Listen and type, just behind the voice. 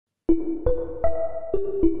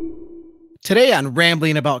Today on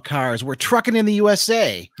Rambling About Cars, we're trucking in the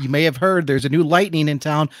USA. You may have heard there's a new Lightning in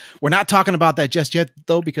town. We're not talking about that just yet,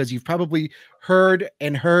 though, because you've probably heard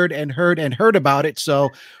about it. So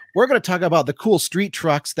we're going to talk about the cool street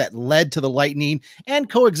trucks that led to the Lightning and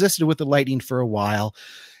coexisted with the Lightning for a while.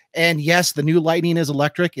 And yes, the new Lightning is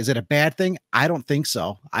electric. Is it a bad thing? I don't think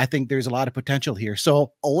so. I think there's a lot of potential here.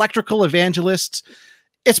 So electrical evangelists,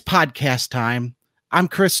 it's podcast time. I'm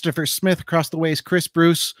Christopher Smith. Across the way is Chris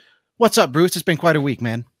Bruce. What's up, Bruce? It's been quite a week,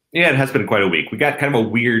 man. Yeah, it has been quite a week. We got kind of a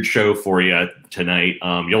weird show for you tonight.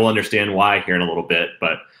 You'll understand why here in a little bit,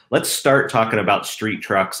 but let's start talking about street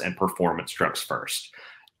trucks and performance trucks first.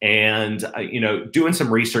 And, doing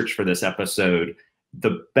some research for this episode,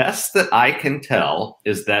 the best that I can tell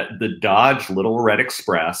is that the Dodge Lil Red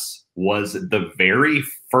Express was the very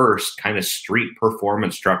first kind of street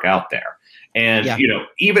performance truck out there. And,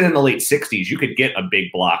 even in the late 60s, you could get a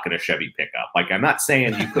big block in a Chevy pickup. Like, I'm not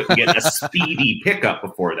saying you couldn't get a speedy pickup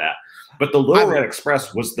before that, but the Lil Red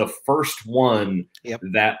Express was the first one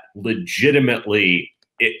that legitimately,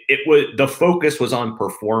 the focus was on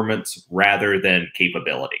performance rather than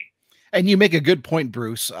capability. And you make a good point,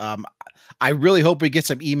 Bruce. I really hope we get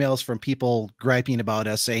some emails from people griping about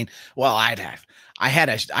us saying, well, I had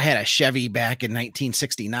a Chevy back in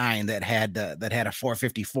 1969 that had a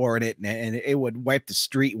 454 in it, and it would wipe the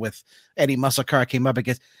street with any muscle car came up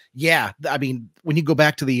against. Yeah, I mean, when you go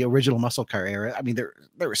back to the original muscle car era, I mean, there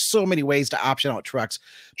were so many ways to option out trucks,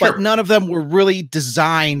 but none of them were really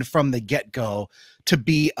designed from the get-go to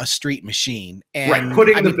be a street machine. And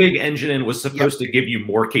putting the big engine in was supposed to give you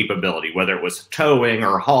more capability, whether it was towing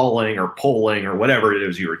or hauling or pulling or whatever it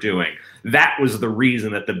is you were doing. That was the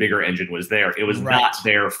reason that the bigger engine was there. It was not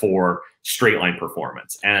there for straight line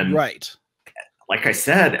performance. And like I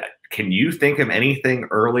said, can you think of anything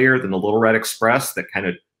earlier than the Lil Red Express that kind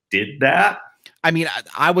of did that? I mean,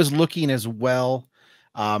 I was looking as well.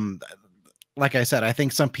 Like I said, I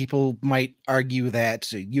think some people might argue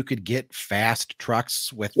that you could get fast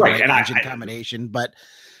trucks with the right engine combination, but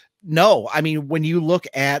no, I mean, when you look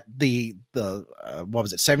at the what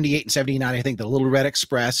was it, 78 and 79, I think the Lil Red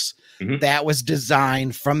Express, that was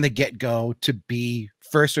designed from the get-go to be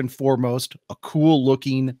first and foremost a cool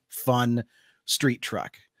looking, fun street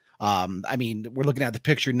truck. I mean, we're looking at the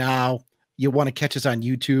picture now. You want to catch us on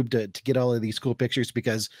YouTube to get all of these cool pictures,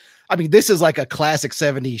 because I mean, this is like a classic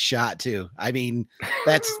 70s shot too. I mean,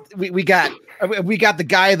 that's, we got the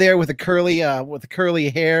guy there with the curly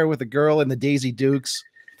hair with the girl in the Daisy Dukes.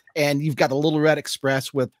 And you've got the Lil Red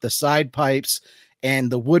Express with the side pipes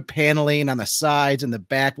and the wood paneling on the sides and the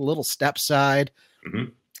back, little step side.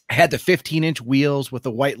 Had the 15-inch wheels with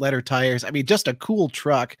the white letter tires. I mean, just a cool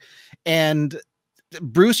truck. And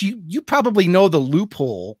Bruce, you probably know the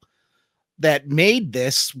loophole that made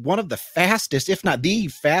this one of the fastest, if not the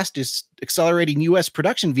fastest, accelerating U.S.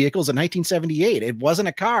 production vehicles in 1978. It wasn't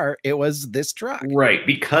a car. It was this truck. Right.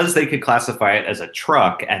 Because they could classify it as a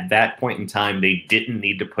truck, at that point in time, they didn't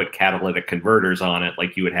need to put catalytic converters on it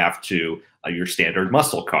like you would have to your standard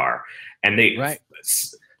muscle car. And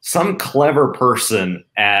some clever person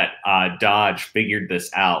at Dodge figured this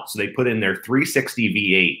out. So they put in their 360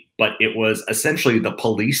 V8, but it was essentially the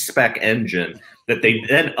police spec engine that they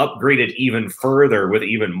then upgraded even further with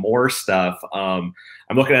even more stuff. I'm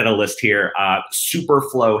looking at a list here.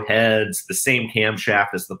 Superflow heads, the same camshaft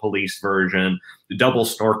as the police version, the double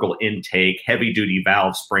snorkel intake, heavy duty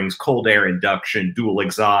valve springs, cold air induction, dual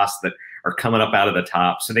exhaust that are coming up out of the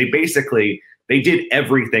top. So they did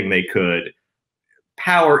everything they could.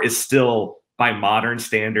 Power is still, by modern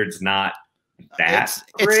standards, not that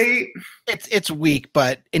great. It's weak,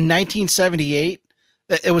 but in 1978,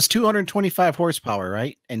 it was 225 horsepower,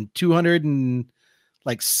 right? And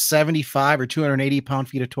 275 or 280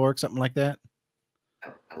 pound-feet of torque, something like that. I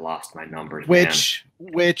lost my numbers. Which,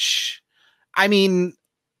 I mean,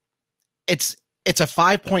 it's a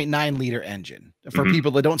 5.9 liter engine. For people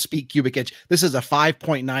that don't speak cubic inch, this is a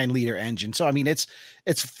 5.9 liter engine. So I mean, it's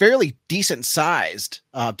fairly decent sized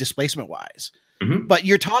displacement wise. But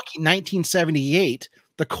you're talking 1978.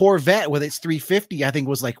 The Corvette with its 350, I think,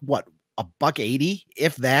 was like what, $180,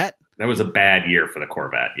 if that. That was a bad year for the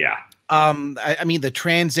Corvette. Yeah. I mean, the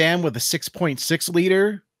Trans Am with a 6.6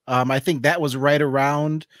 liter, I think that was right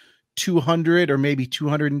around 200 or maybe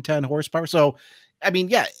 210 horsepower. So, I mean,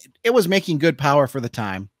 yeah, it was making good power for the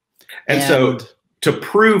time. And so to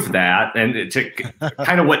prove that, and to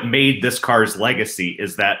kind of what made this car's legacy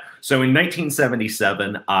is that, so in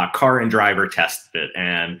 1977, Car and Driver tested it,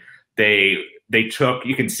 and they took,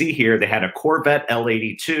 you can see here, they had a Corvette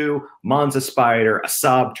L82, Monza Spider, a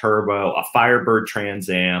Saab Turbo, a Firebird Trans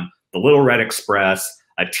Am, the Lil Red Express,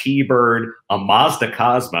 a T-Bird, a Mazda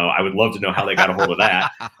Cosmo. I would love to know how they got a hold of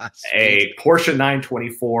that. A Porsche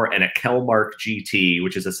 924 and a Kelmark GT,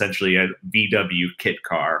 which is essentially a VW kit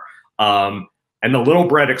car. And the Lil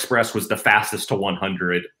Red Express was the fastest to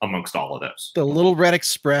 100 amongst all of those. The Lil Red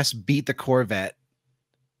Express beat the Corvette.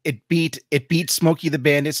 It beat Smokey the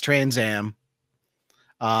Bandit's Trans Am.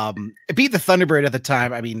 It beat the Thunderbird at the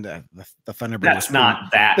time. I mean, the Thunderbird. That's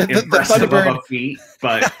not that impressive of a feat,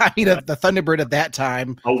 but I mean, the Thunderbird at that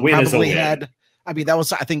time a win is a win. Had. I mean, that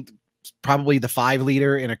was, I think, probably the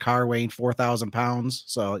 5-liter in a car weighing 4,000 pounds.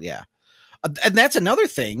 So yeah, and that's another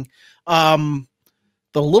thing.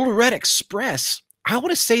 The Lil Red Express, I want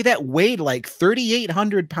to say that weighed like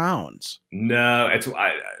 3,800 pounds. No, it's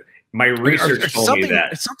my research told me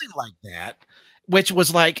that something like that, which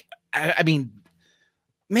was like, I mean,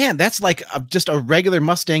 man, that's like just a regular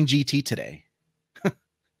Mustang GT today.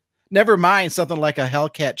 Never mind something like a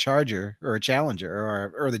Hellcat Charger or a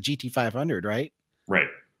Challenger or the GT 500, right? Right.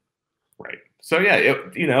 So yeah,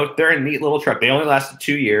 they're a neat little truck. They only lasted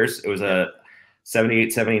 2 years. It was a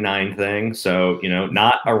 78, 79 thing. So,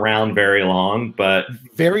 not around very long, but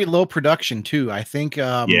very low production too. I think,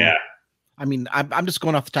 yeah, I mean, I'm just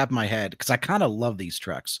going off the top of my head, cause I kind of love these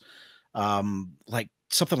trucks. Like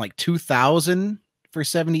something like 2,000 for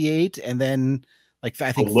 78. And then like,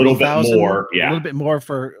 I think a little bit more. Yeah. A little bit more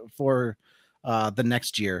for the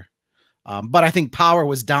next year. But I think power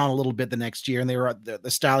was down a little bit the next year, and the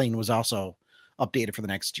styling was also updated for the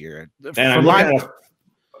next year. For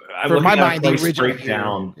my mind, the original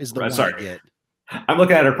breakdown is the one I get. I'm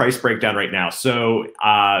looking at a price breakdown right now. So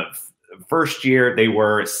first year they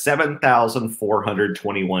were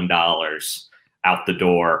 $7,421 out the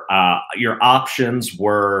door. Your options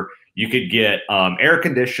were you could get air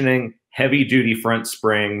conditioning, heavy duty front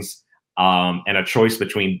springs, and a choice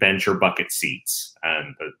between bench or bucket seats.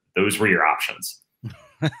 And those were your options.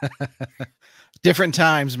 Different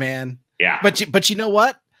times, man. Yeah. But you know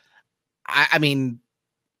what? I mean,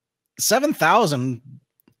 7,000.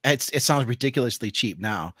 It sounds ridiculously cheap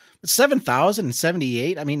now, but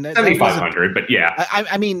 7,078. I mean, 7,500. But yeah,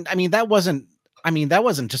 I mean that wasn't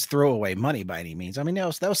just throwaway money by any means. I mean, that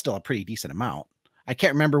was still a pretty decent amount. I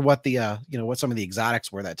can't remember what the what some of the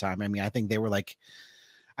exotics were that time. I mean, I think they were like,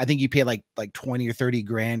 I think you paid like 20 or 30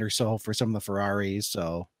 grand or so for some of the Ferraris.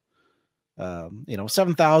 So,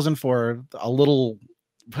 7,000 for a little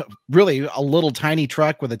tiny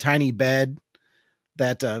truck with a tiny bed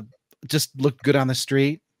that just looked good on the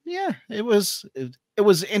street. Yeah, it was an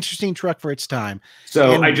interesting truck for its time.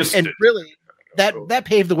 So and really that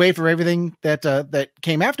paved the way for everything that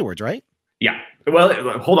came afterwards, right? Yeah.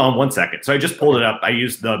 Well, hold on one second. So I just pulled it up. I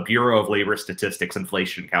used the Bureau of Labor Statistics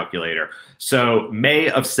inflation calculator. So May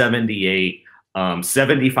of 78,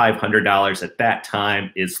 $7,500 at that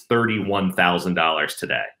time is $31,000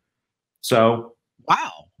 today. So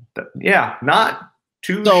wow. Yeah, not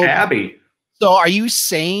too shabby. So are you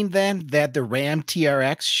saying then that the Ram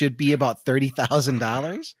TRX should be about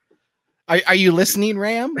 $30,000? Are you listening,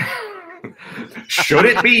 Ram? Should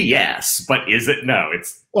it be? Yes, but is it? No,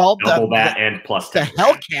 it's double that and plus. The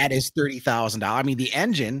Hellcat is $30,000. I mean, the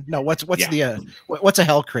engine. No, what's a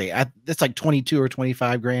Hellcrate? It's like 22 or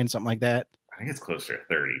 25 grand, something like that. I think it's closer to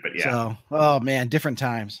 30, but yeah. So, oh man, different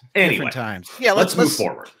times. Anyway, different times. Yeah, let's move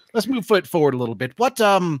forward. Let's move forward a little bit.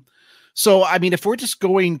 So I mean, if we're just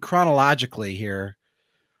going chronologically here,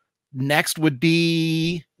 next would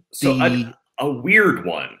be a weird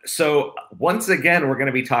one. So once again, we're going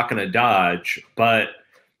to be talking to Dodge, but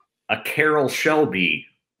a Carroll Shelby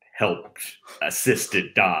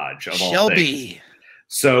assisted Dodge of all things.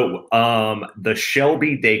 So the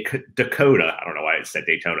Shelby Dakota, I don't know why I said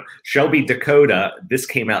Daytona. Shelby Dakota, this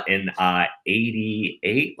came out in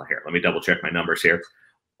 88. Here, let me double check my numbers here.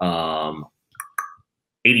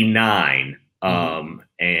 89.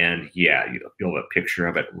 And yeah, you'll have a picture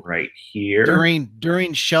of it right here.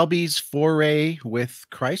 During Shelby's foray with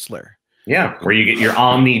Chrysler. Yeah, where you get your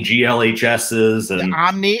Omni GLHSs and the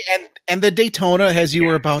Omni and the Daytona, as you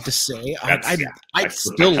were about to say. I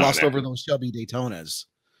still lust over those Shelby Daytonas.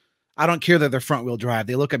 I don't care that they're front wheel drive.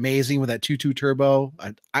 They look amazing with that 2.2 turbo.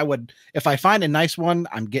 I would, if I find a nice one,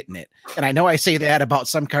 I'm getting it. And I know I say that about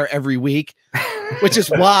some car every week, which is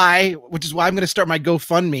why I'm going to start my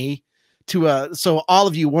GoFundMe to so all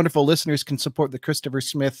of you wonderful listeners can support the Christopher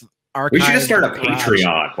Smith archive. We should just start a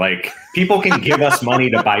Patreon. Like, people can give us money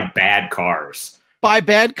to buy bad cars. Buy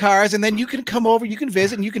bad cars, and then you can come over, you can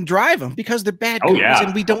visit, and you can drive them because they're bad cars,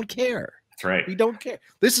 and we don't care. That's right. We don't care.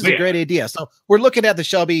 This is a great idea. So we're looking at the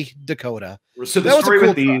Shelby Dakota. So the story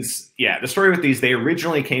with these, the story with these, they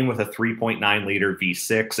originally came with a 3.9 liter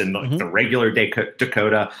V6 and the regular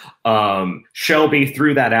Dakota. Shelby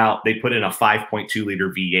threw that out. They put in a 5.2 liter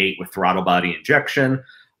V8 with throttle body injection.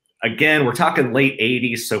 Again, we're talking late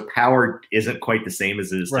 80s, so power isn't quite the same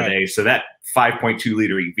as it is today. So that 5.2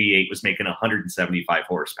 liter V8 was making 175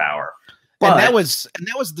 horsepower. But, and that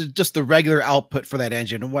was just the regular output for that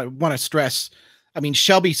engine. And what I want to stress, I mean,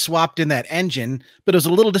 Shelby swapped in that engine, but it was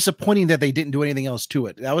a little disappointing that they didn't do anything else to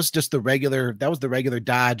it. That was just the regular. That was the regular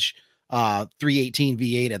Dodge 318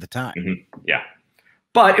 V8 at the time. Yeah,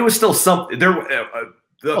 but it was still something.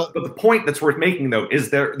 The point that's worth making though is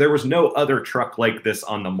there was no other truck like this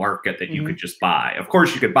on the market that you could just buy. Of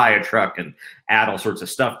course, you could buy a truck and add all sorts of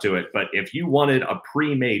stuff to it, but if you wanted a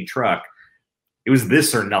pre-made truck, it was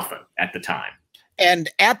this or nothing at the time. And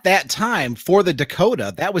at that time, for the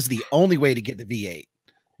Dakota, that was the only way to get the V8.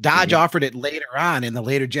 Dodge offered it later on in the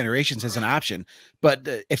later generations as an option. But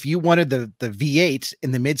if you wanted the V8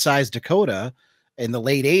 in the mid-size Dakota in the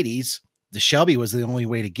late 80s, the Shelby was the only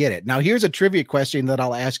way to get it. Now, here's a trivia question that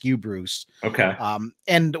I'll ask you, Bruce. Okay.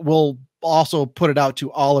 And we'll also put it out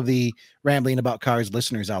to all of the Rambling About Cars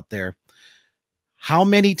listeners out there. How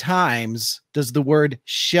many times does the word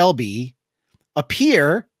Shelby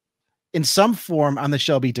appear in some form on the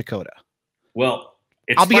Shelby Dakota? Well,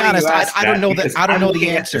 I'll be honest, I don't know that. I don't know the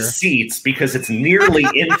answer. The seats, because it's nearly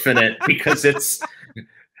infinite, because it's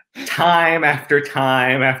time after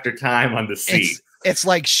time after time on the seat. It's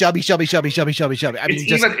like Shelby. I mean,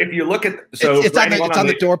 even if you look at it's on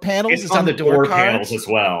the door panels. It's on the door panels as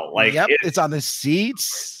well. Like it's on the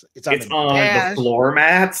seats. It's on the floor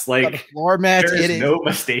mats. Like the floor mats. There is no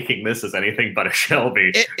mistaking this as anything but a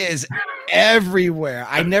Shelby. It is everywhere.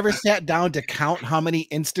 I never sat down to count how many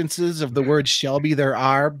instances of the word Shelby there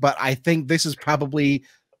are, but I think this is probably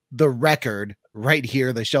the record right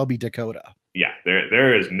here. The Shelby Dakota. Yeah,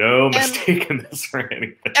 there is no mistaking this for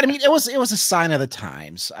anything. And I mean, it was a sign of the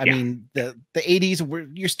times. I mean, the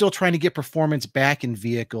 80s you're still trying to get performance back in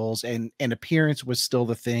vehicles, and appearance was still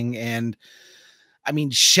the thing. And I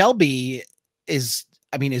mean, Shelby is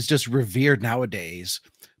just revered nowadays.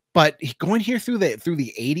 But going here through the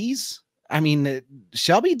 80s, I mean,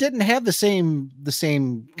 Shelby didn't have the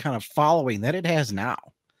same kind of following that it has now.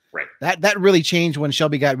 Right. That really changed when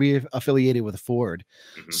Shelby got reaffiliated with Ford.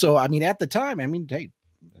 So, I mean, at the time, I mean, hey,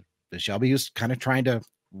 the Shelby was kind of trying to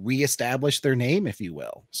reestablish their name, if you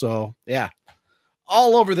will. So, yeah,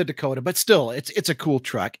 all over the Dakota, but still, it's a cool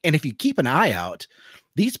truck. And if you keep an eye out,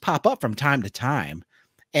 these pop up from time to time,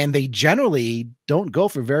 and they generally don't go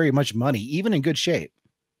for very much money, even in good shape.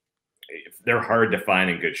 They're hard to find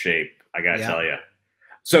in good shape, I got to tell you.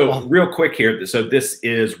 So real quick here. So this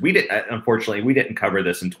is, unfortunately, we didn't cover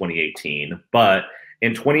this in 2018, but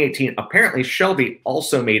in 2018, apparently Shelby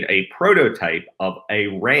also made a prototype of a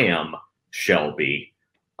Ram Shelby.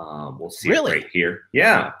 We'll see it right here.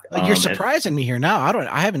 Yeah. You're surprising me here now.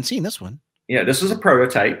 I haven't seen this one. Yeah. This was a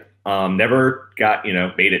prototype. Never got,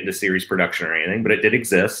 made it into series production or anything, but it did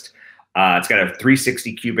exist. It's got a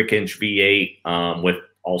 360 cubic inch V8 with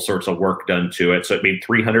all sorts of work done to it. So it made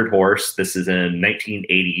 300 horse. This is in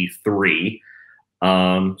 1983.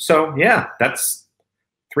 So yeah, that's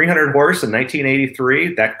 300 horse in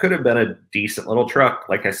 1983. That could have been a decent little truck.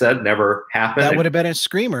 Like I said, never happened. That would have been a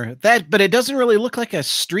screamer. But it doesn't really look like a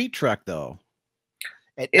street truck though.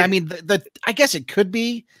 I mean, I guess it could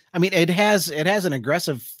be. I mean, it has an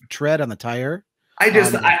aggressive tread on the tire.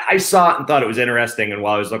 I saw it and thought it was interesting. And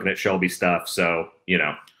while I was looking at Shelby stuff, so,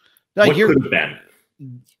 what could have been.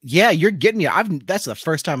 Yeah, you're getting me. That's the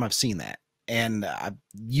first time I've seen that, and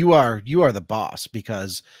you are the boss,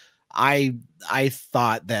 because I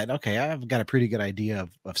thought that, okay, I've got a pretty good idea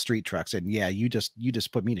of street trucks, and yeah, you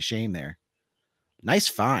just put me to shame there. Nice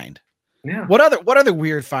find. Yeah. What other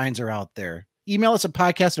weird finds are out there? Email us at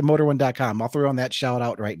podcast@motor1.com. I'll throw on that shout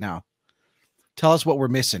out right now. Tell us what we're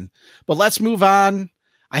missing. But let's move on.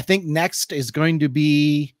 I think next is going to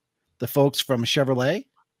be the folks from Chevrolet.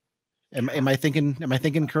 Am I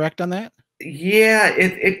thinking correct on that? Yeah,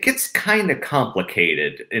 it gets kind of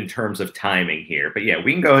complicated in terms of timing here, but yeah,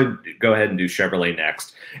 we can go ahead and do Chevrolet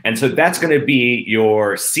next. And so that's going to be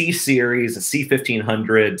your C series, a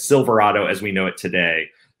C1500 Silverado as we know it today,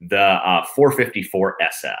 the 454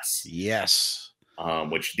 SS. Yes.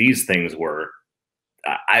 Which these things were.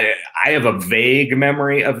 I have a vague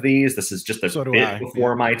memory of these. This is just a bit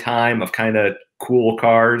before my time of kind of cool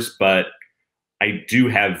cars, but I do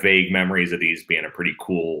have vague memories of these being a pretty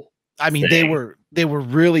cool. I mean, thing. they were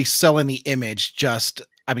really selling the image. Just,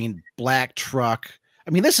 I mean, black truck.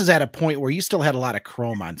 I mean, this is at a point where you still had a lot of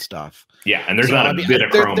chrome on stuff. Yeah, and there's not a bit of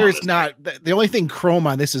chrome. There's not. The only thing chrome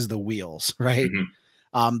on this is the wheels, right?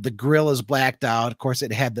 Mm-hmm. The grill is blacked out. Of course,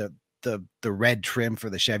 it had the red trim for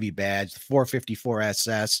the Chevy badge, the 454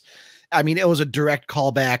 SS. I mean, it was a direct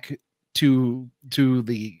callback to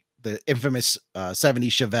the infamous 70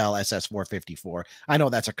 Chevelle SS 454. I know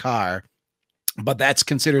that's a car, but that's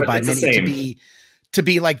considered by many to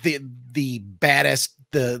be like the baddest,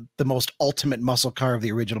 the most ultimate muscle car of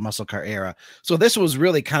the original muscle car era. So this was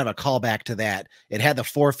really kind of a callback to that. It had the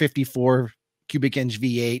 454 cubic inch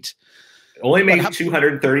V8. Only made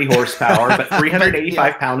 230 horsepower, but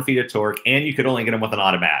 385 pound-feet of torque, and you could only get them with an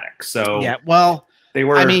automatic. So yeah, well, they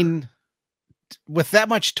were. I mean, with that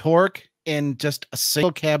much torque in just a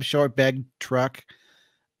single cab short bed truck,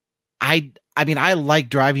 I mean, I like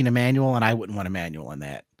driving a manual, and I wouldn't want a manual in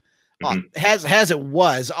that. As it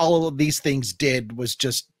was, all of these things did was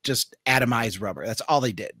just atomize rubber. That's all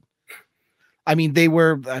they did. I mean,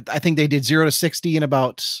 I think they did 0 to 60 in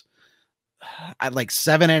about like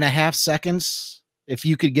 7.5 seconds if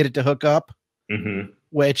you could get it to hook up,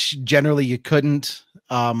 which generally you couldn't.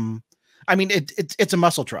 I mean, it's a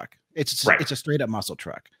muscle truck. It's a straight up muscle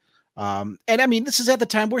truck. And I mean, this is at the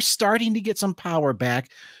time we're starting to get some power back,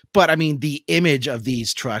 but I mean, the image of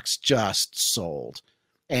these trucks just sold.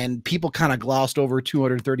 And people kind of glossed over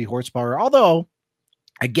 230 horsepower. Although,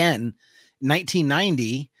 again,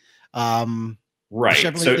 1990, the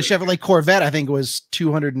Chevrolet Corvette, I think, was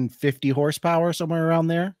 250 horsepower, somewhere around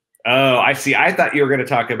there. Oh, I see. I thought you were going to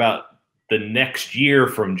talk about the next year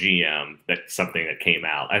from GM. That's something that came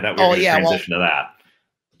out. I thought we were going to transition to that.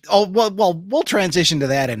 Oh, well, we'll transition to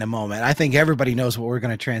that in a moment. I think everybody knows what we're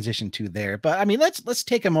going to transition to there. But I mean, let's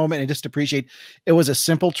take a moment and just appreciate it was a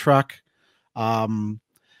simple truck.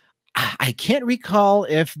 I can't recall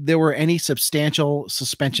if there were any substantial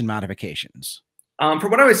suspension modifications. From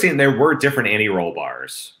what I was seeing, there were different anti-roll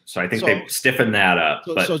bars. So I think they stiffened that up.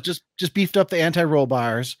 So just beefed up the anti-roll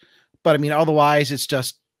bars. But I mean, otherwise, it's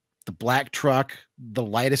just the black truck, the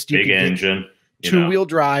lightest big engine, two-wheel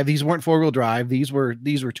drive. These weren't four-wheel drive. These were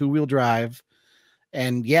two-wheel drive.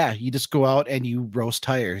 And yeah, you just go out and you roast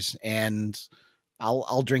tires, and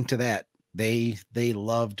I'll drink to that. They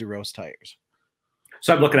love to roast tires.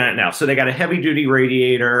 So I'm looking at it now. So they got a heavy duty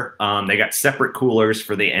radiator. They got separate coolers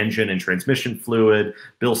for the engine and transmission fluid,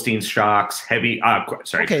 Bilstein shocks,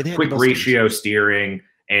 quick ratio steering,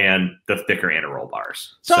 and the thicker anti-roll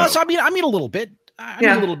bars. So I mean a little bit. I mean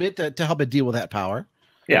a little bit to help it deal with that power.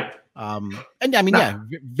 Yeah. And I mean,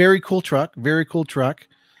 very cool truck. Very cool truck.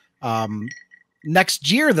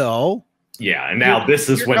 Next year though. Yeah, and now this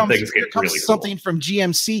is when things get really cool. Something from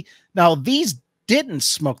GMC. Now these didn't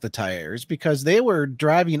smoke the tires because they were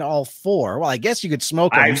driving all four. Well, I guess you could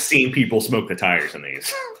smoke them. I've seen people smoke the tires in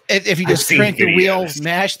these. If you just crank the wheel,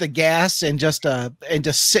 mash the gas, and just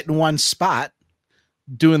sit in one spot,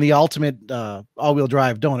 doing the ultimate all-wheel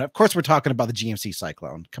drive donut. Of course, we're talking about the GMC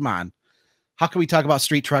Syclone. Come on, how can we talk about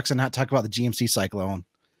street trucks and not talk about the GMC Syclone?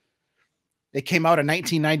 It came out in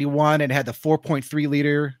 1991 and had the 4.3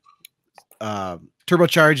 liter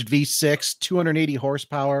turbocharged V6, 280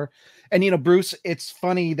 horsepower. And, Bruce, it's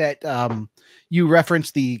funny that you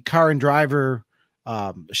referenced the Car and Driver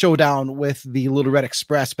showdown with the Lil Red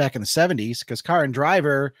Express back in the 70s, because Car and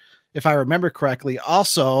Driver, if I remember correctly,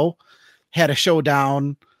 also had a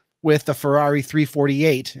showdown with the Ferrari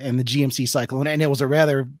 348 and the GMC Syclone. And it was a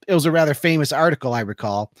rather famous article, I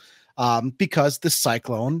recall, because the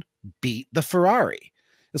Syclone beat the Ferrari.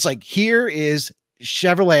 It's like, here is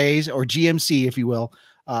Chevrolet's, or GMC, if you will.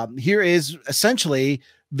 Here is essentially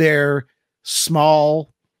their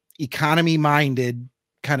small, economy-minded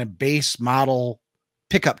kind of base model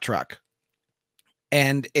pickup truck,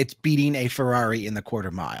 and it's beating a Ferrari in the quarter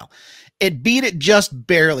mile. It beat it just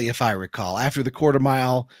barely, if I recall. After the quarter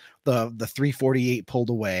mile, the 348 pulled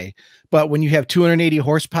away. But when you have 280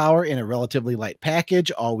 horsepower in a relatively light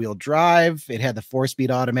package, all-wheel drive, it had the 4-speed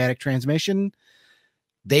automatic transmission.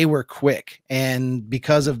 They were quick, and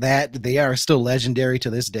because of that, they are still legendary to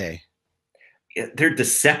this day. They're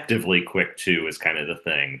deceptively quick too, is kind of the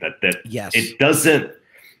thing that yes, it doesn't,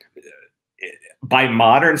 by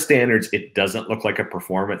modern standards, it doesn't look like a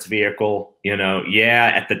performance vehicle.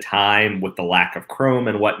 At the time with the lack of chrome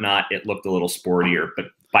and whatnot, it looked a little sportier, but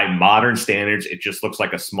by modern standards, it just looks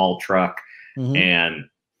like a small truck. And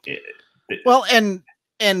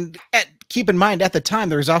keep in mind, at the time,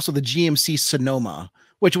 there was also the GMC Sonoma,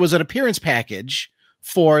 which was an appearance package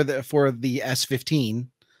for the S15.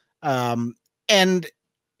 And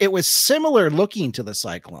it was similar looking to the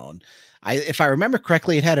Syclone. If I remember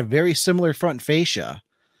correctly, it had a very similar front fascia.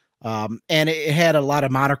 And it had a lot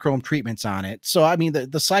of monochrome treatments on it. So, I mean, the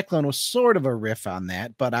Syclone was sort of a riff on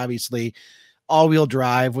that, but obviously all-wheel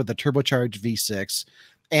drive with a turbocharged V6.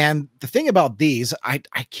 And the thing about these, I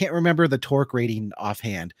can't remember the torque rating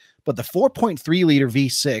offhand, but the 4.3 liter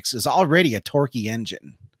V6 is already a torquey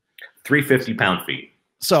engine. 350 pound-feet.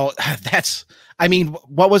 So that's, I mean,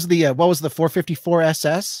 what was the 454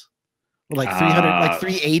 SS? Like 300, like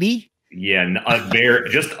 380? Yeah,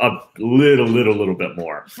 just a little bit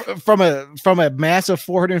more. From a massive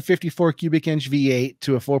 454 cubic inch V8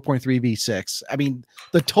 to a 4.3 V6. I mean,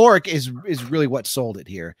 the torque is really what sold it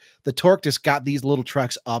here. The torque just got these little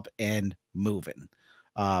trucks up and moving.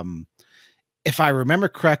 If I remember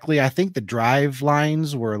correctly, I think the drive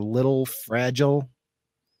lines were a little fragile.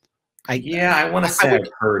 I want to say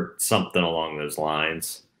I've heard something along those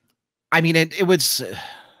lines. I mean, it was.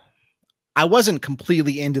 I wasn't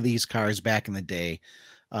completely into these cars back in the day.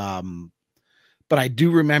 But I do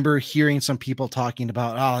remember hearing some people talking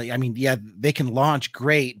about, oh, I mean, yeah, they can launch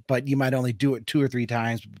great, but you might only do it 2 or 3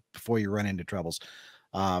 times before you run into troubles.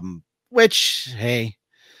 Which, hey,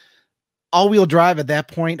 all-wheel drive at that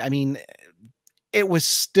point, I mean, it was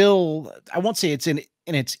still, I won't say it's in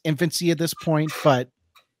its infancy at this point, but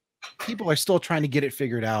people are still trying to get it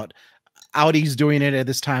figured out. Audi's doing it at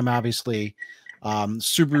this time, obviously.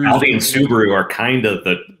 Subaru Audi and Subaru are kind of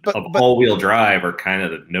all-wheel drive are kind of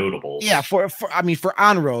the notables. Yeah, for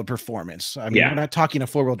on-road performance. I mean, we're not talking a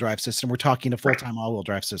 4-wheel drive system. We're talking a full-time all-wheel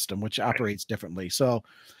drive system, which operates differently. So,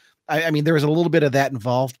 I mean, there was a little bit of that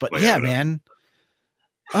involved, but yeah, man.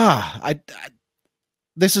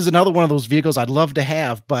 This is another one of those vehicles I'd love to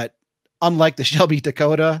have, but unlike the Shelby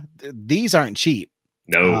Dakota, these aren't cheap.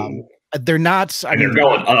 No, they're not. I mean, they're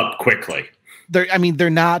going up quickly. They're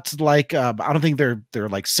not like I don't think they're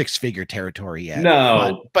like 6-figure territory yet.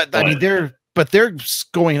 No, but I mean they're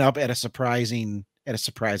going up at a surprising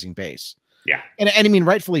pace. Yeah, and I mean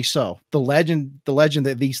rightfully so. The legend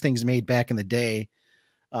that these things made back in the day.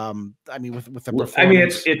 I mean with the performance. I mean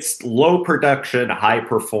it's low production, high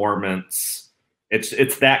performance.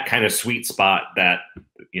 It's that kind of sweet spot that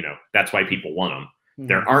that's why people want them. Mm-hmm.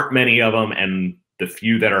 There aren't many of them, and the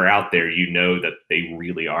few that are out there, that they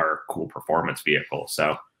really are cool performance vehicles.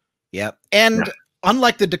 So, yeah. And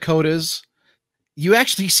unlike the Dakotas, you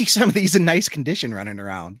actually see some of these in nice condition running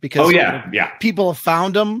around because people have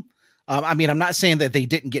found them. I mean, I'm not saying that they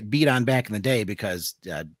didn't get beat on back in the day because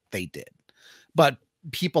they did, but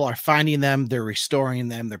people are finding them. They're restoring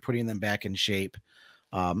them. They're putting them back in shape.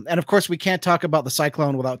 And of course we can't talk about the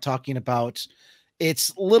Syclone without talking about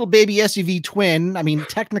its little baby SUV twin. I mean,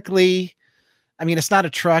 technically, it's not a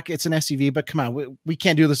truck, it's an SUV, but come on, we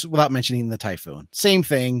can't do this without mentioning the Typhoon. Same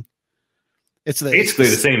thing. It's basically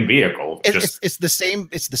the same vehicle. It's the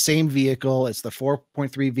same vehicle. It's the 4.3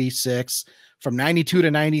 V6 from 92 to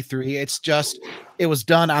 93. It was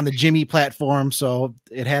done on the Jimmy platform, so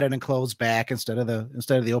it had an enclosed back instead of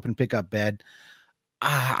the open pickup bed.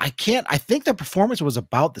 I think the performance was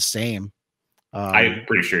about the same. I'm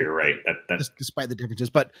pretty sure you're right. That's despite the differences,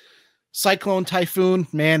 but Syclone, Typhoon,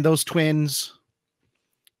 man, those twins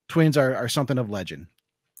are something of legend.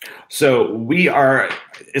 So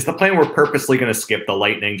is the plan we're purposely going to skip the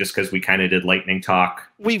lightning just because we kind of did lightning talk?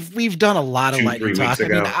 We've done a lot of lightning talk. I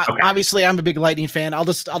mean, obviously I'm a big lightning fan. I'll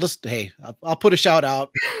put a shout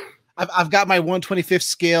out. I've got my 1/25th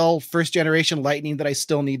scale 1st generation lightning that I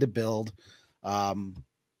still need to build. That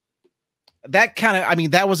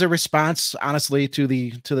that was a response honestly to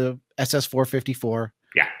the SS 454.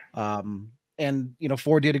 Yeah. And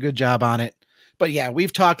Ford did a good job on it. But yeah,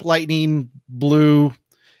 we've talked Lightning, Blue.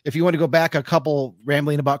 If you want to go back a couple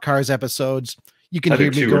rambling about cars episodes, you can hear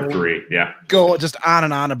me 2 or 3. Yeah. Go just on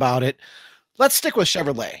and on about it. Let's stick with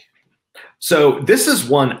Chevrolet. So this is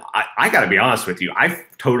one I got to be honest with you. I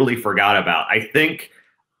totally forgot about. I think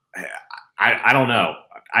I don't know.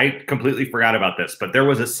 I completely forgot about this, but there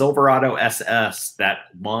was a Silverado SS that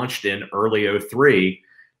launched in early 03.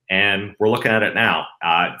 And we're looking at it now.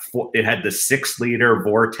 It had the 6-liter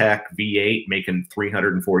Vortec V8 making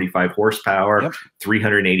 345 horsepower,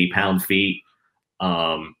 380 pound-feet.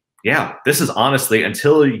 Yeah, this is honestly,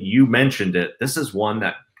 until you mentioned it, this is one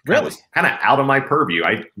that was kind of out of my purview.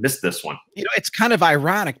 I missed this one. It's kind of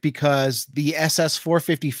ironic because the SS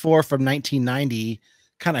 454 from 1990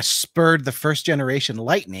 kind of spurred the 1st generation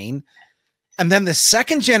Lightning. And then the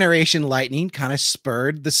 2nd generation Lightning kind of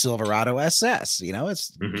spurred the Silverado SS.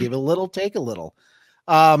 It's give a little, take a little.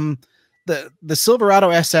 The Silverado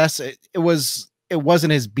SS, it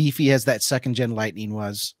wasn't as beefy as that 2nd gen Lightning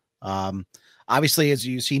was. Obviously, as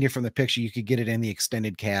you've seen here from the picture, you could get it in the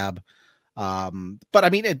extended cab. But I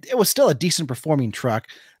mean, it was still a decent performing truck.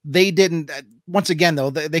 They didn't, once again, though,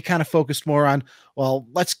 they kind of focused more on, well,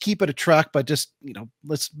 let's keep it a truck, but just,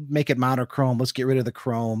 let's make it monochrome. Let's get rid of the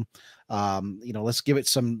chrome. Let's give it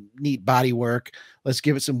some neat body work. Let's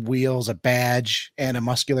give it some wheels, a badge, and a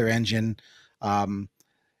muscular engine.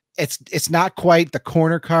 It's not quite the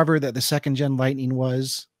corner carver that the second gen Lightning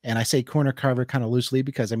was. And I say corner carver kind of loosely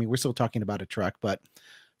because, I mean, we're still talking about a truck, but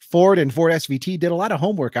Ford and Ford SVT did a lot of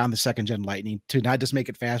homework on the second gen Lightning to not just make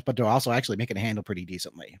it fast, but to also actually make it handle pretty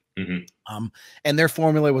decently. And their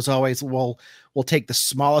formula was always, well, we'll take the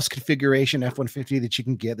smallest configuration F-150 that you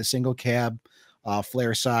can get, the single cab,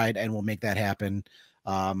 flare side, and we'll make that happen.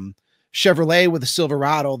 Chevrolet with the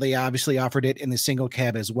Silverado, they obviously offered it in the single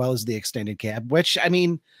cab as well as the extended cab, which, I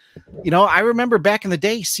mean, I remember back in the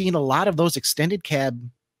day seeing a lot of those extended cab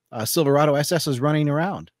Silverado SSs running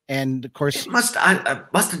around. And of course, it must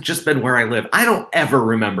have just been where I live. I don't ever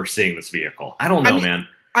remember seeing this vehicle. I don't know, man.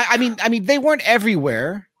 I mean, they weren't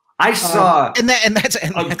everywhere. I saw that's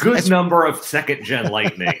a good number of second gen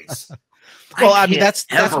Lightnings. Well, I mean, that's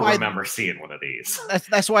why I remember seeing one of these.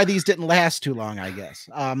 That's why these didn't last too long, I guess.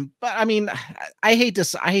 But I mean, I hate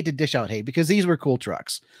to dish out hate because these were cool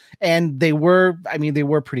trucks, and they were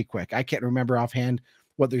pretty quick. I can't remember offhand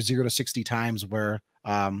what their 0 to 60 times were.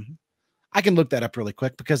 I can look that up really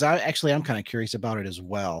quick because I'm kind of curious about it as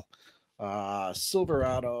well.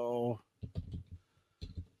 Silverado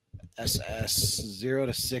SS 0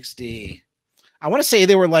 to 60. I want to say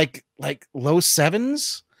they were like low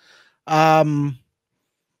 7s.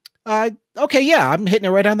 Okay, yeah, I'm hitting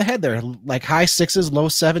it right on the head there. Like high 6s, low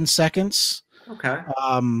 7 seconds. Okay.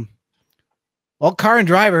 Well, Car and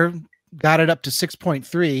Driver got it up to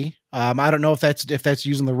 6.3. I don't know if that's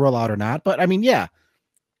using the rollout or not, but I mean, yeah,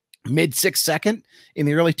 mid 6 second in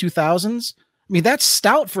the early 2000s. I mean, that's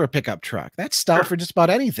stout for a pickup truck. That's stout for just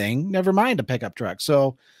about anything, never mind a pickup truck.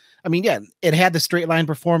 So, I mean, yeah, it had the straight line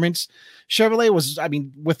performance. Chevrolet was, I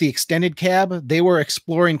mean, with the extended cab, they were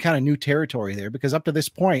exploring kind of new territory there because up to this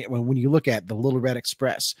point, when you look at the Lil Red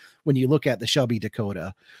Express, when you look at the Shelby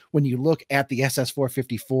Dakota, when you look at the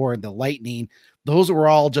SS454 and the Lightning, those were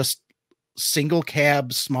all just single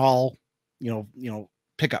cab, small,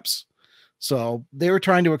 pickups. So they were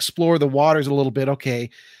trying to explore the waters a little bit. Okay,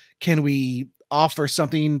 can we offer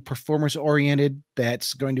something performance oriented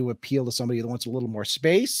that's going to appeal to somebody that wants a little more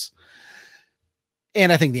space?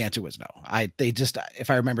 And I think the answer was no. If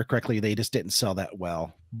I remember correctly, they just didn't sell that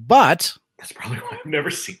well. But that's probably why I've never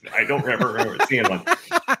seen it. I don't remember seeing one.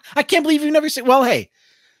 I can't believe you've never seen. Well, hey,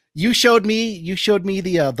 you showed me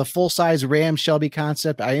the full size Ram Shelby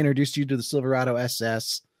concept. I introduced you to the Silverado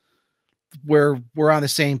SS. We're on the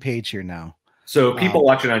same page here now. So people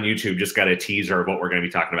watching on YouTube just got a teaser of what we're going to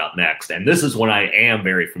be talking about next. And this is one I am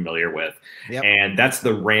very familiar with. Yep. And that's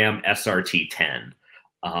the Ram SRT-10.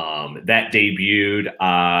 That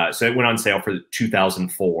debuted. So it went on sale for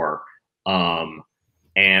 2004.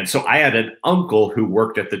 And so I had an uncle who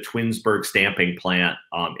worked at the Twinsburg stamping plant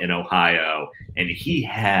in Ohio. And he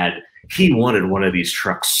wanted one of these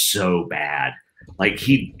trucks so bad. Like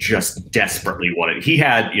he just desperately wanted. He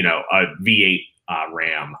had, a V8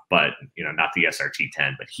 Ram, but not the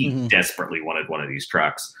SRT-10. But he desperately wanted one of these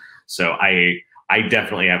trucks. So I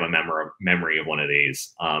definitely have a memory of one of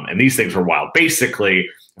these. And these things were wild. Basically,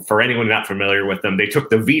 for anyone not familiar with them, they took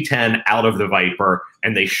the V10 out of the Viper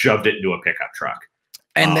and they shoved it into a pickup truck.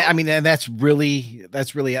 And I mean, and that's really.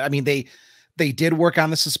 I mean, they did work on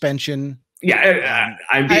the suspension. Yeah,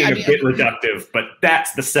 I'm being a bit reductive, but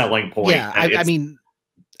that's the selling point. Yeah, I mean,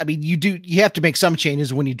 you have to make some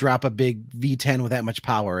changes when you drop a big V10 with that much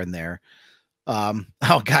power in there. Oh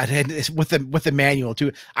God, and it's with the manual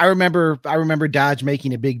too. I remember Dodge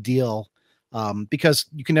making a big deal because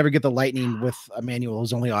you can never get the Lightning with a manual. It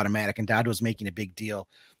was only automatic, and Dodge was making a big deal.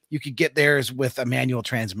 You could get theirs with a manual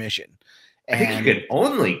transmission. I think you could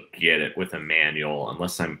only get it with a manual,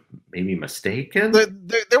 unless I'm maybe mistaken.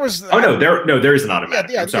 There was there is an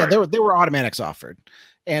automatic. Yeah, there were automatics offered,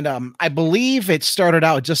 and I believe it started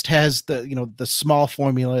out just has the small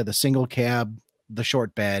formula, the single cab, the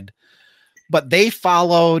short bed, but they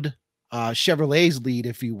followed Chevrolet's lead,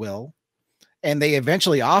 if you will, and they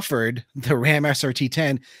eventually offered the Ram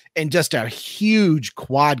SRT-10 in just a huge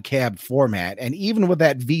quad cab format, and even with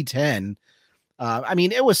that V10. I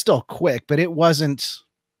mean, it was still quick, but it wasn't.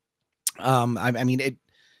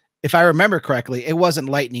 If I remember correctly, it wasn't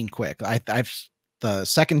lightning quick. The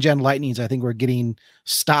second gen Lightnings, I think, were getting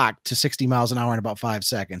stocked to 60 miles an hour in about 5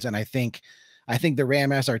 seconds, and I think the Ram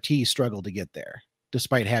SRT struggled to get there,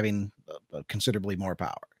 despite having considerably more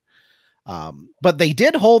power. But they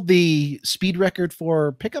did hold the speed record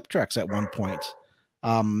for pickup trucks at one point.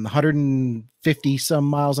 150 some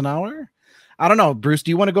miles an hour. I don't know, Bruce,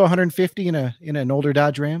 do you want to go 150 in an older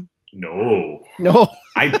Dodge Ram? No.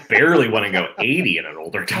 I barely want to go 80 in an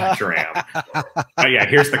older Dodge Ram. Oh yeah,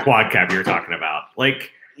 here's the quad cab you're talking about.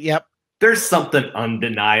 Like, yep, there's something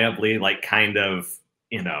undeniably like kind of,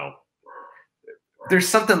 there's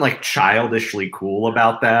something like childishly cool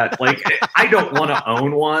about that. Like, I don't want to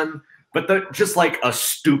own one, but just like a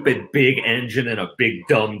stupid big engine and a big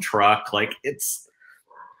dumb truck, like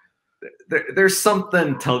there's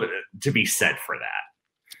something to be said for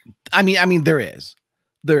that. I mean, there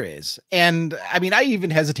is, and I mean, I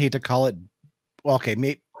even hesitate to call it. Well, okay,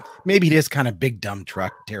 maybe it is kind of big dumb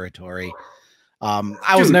truck territory.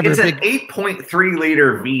 I was never it's a big an 8.3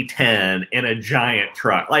 liter V10 in a giant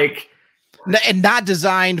truck, like, and not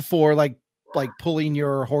designed for like pulling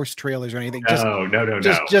your horse trailers or anything.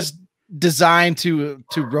 Just designed to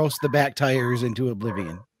roast the back tires into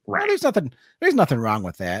oblivion. Right. Well, there's nothing wrong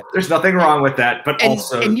with that. There's nothing wrong with that, but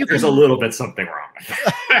also there's a little bit something wrong with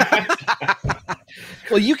that.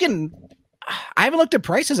 Well, I haven't looked at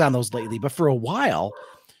prices on those lately, but for a while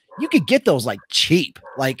you could get those like cheap,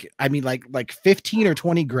 like 15 or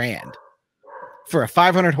 20 grand for a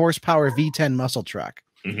 500 horsepower V10 muscle truck.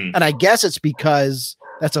 Mm-hmm. And I guess it's because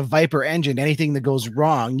that's a Viper engine. Anything that goes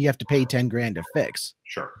wrong, you have to pay 10 grand to fix.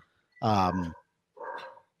 Sure.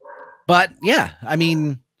 But yeah, I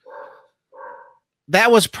mean,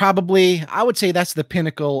 that was probably, I would say that's the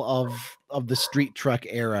pinnacle of the street truck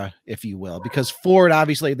era, if you will, because Ford,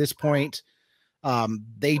 obviously at this point,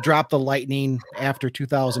 they dropped the Lightning after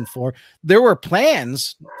 2004. There were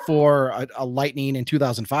plans for a Lightning in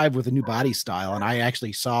 2005 with a new body style. And I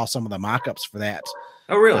actually saw some of the mock-ups for that.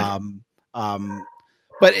 Oh, really?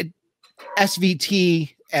 But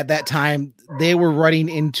SVT at that time, they were running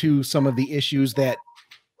into some of the issues that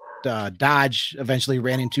Dodge eventually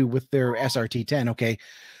ran into with their SRT-10. Okay,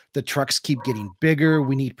 the trucks keep getting bigger.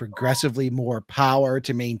 We need progressively more power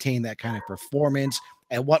to maintain that kind of performance.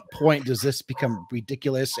 At what point does this become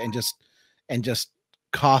ridiculous and just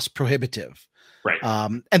cost prohibitive? Right.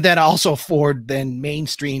 And then also Ford then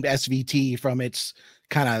mainstreamed SVT from its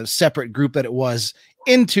kind of separate group that it was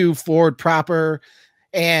into Ford proper,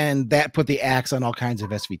 and that put the axe on all kinds of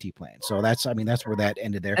SVT plans. So that's where that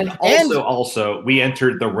ended there. And also we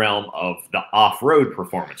entered the realm of the off-road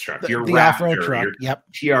performance truck. Your the Raptor, off-road truck, your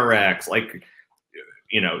TRX, like,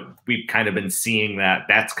 we've kind of been seeing that.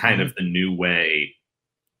 That's kind of the new way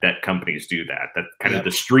that companies do that. That kind of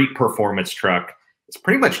the street performance truck, it's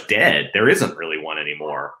pretty much dead. There isn't really one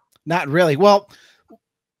anymore. Not really. Well,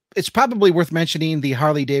 it's probably worth mentioning the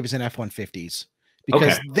Harley Davidson F-150s.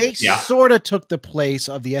 Because they sort of took the place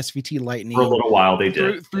of the SVT Lightning for a little while. They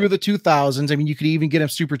did through the 2000s. I mean, you could even get them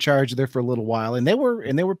supercharged there for a little while, and they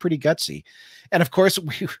were pretty gutsy. And of course,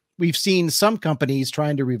 we've seen some companies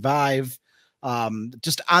trying to revive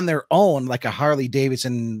just on their own, like a Harley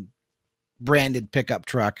Davidson branded pickup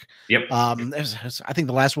truck. Yep. I think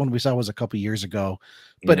the last one we saw was a couple years ago,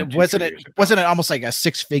 but wasn't it almost like a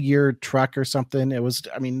 6-figure truck or something? It was.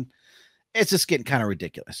 I mean, it's just getting kind of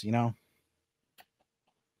ridiculous,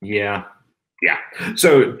 Yeah.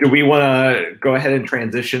 So do we want to go ahead and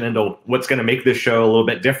transition into what's going to make this show a little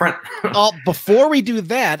bit different? Before we do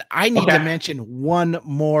that, I need to mention one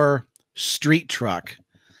more street truck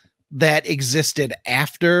that existed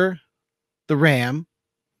after the Ram,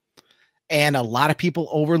 and a lot of people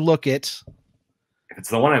overlook it. If it's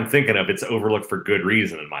the one I'm thinking of, it's overlooked for good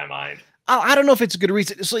reason in my mind. I don't know if it's a good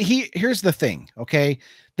reason. So here's the thing, okay?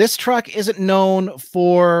 This truck isn't known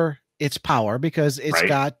for its power because it's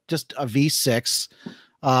got just a V6.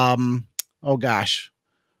 Oh gosh,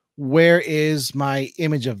 where is my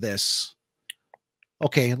image of this?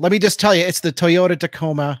 Okay, let me just tell you, it's the Toyota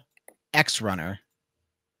Tacoma X-Runne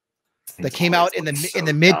that came out in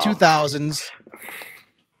the mid 2000s.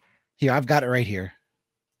 Here, I've got it right here.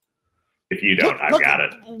 If you don't, I've got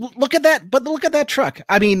it. Look at that, but look at that truck.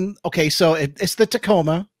 I mean, okay, so it's the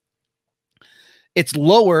Tacoma. It's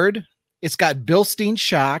lowered. It's got Bilstein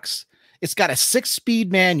shocks. It's got a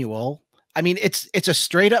 6-speed manual. I mean, it's a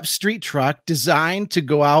straight up street truck designed to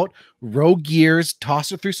go out, row gears,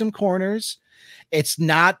 toss it through some corners. It's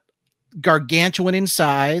not gargantuan in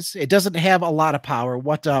size. It doesn't have a lot of power.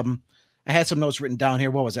 I had some notes written down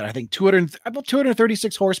here. What was it? I think about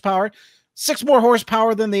 236 horsepower, 6 more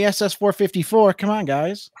horsepower than the SS 454. Come on,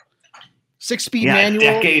 guys. 6-speed manual.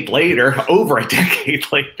 Over a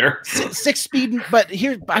decade later. 6-speed, but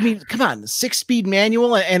here, I mean, come on, 6-speed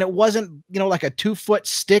manual, and it wasn't, like a 2-foot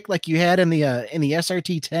stick like you had in the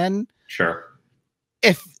SRT-10. Sure.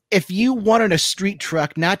 If you wanted a street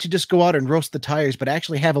truck, not to just go out and roast the tires, but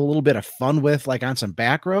actually have a little bit of fun with, like on some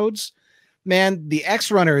back roads, man, the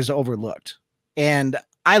X-Runne is overlooked. And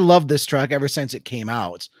I love this truck ever since it came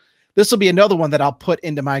out. This will be another one that I'll put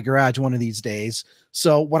into my garage one of these days.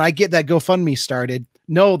 So when I get that GoFundMe started,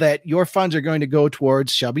 know that your funds are going to go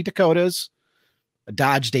towards Shelby Dakotas, a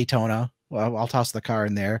Dodge Daytona. Well, I'll toss the car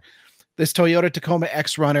in there. This Toyota Tacoma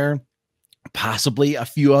X-Runne, possibly a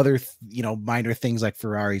few other, minor things like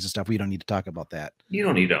Ferraris and stuff. We don't need to talk about that. You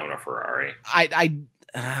don't need to own a Ferrari.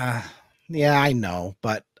 Yeah, I know,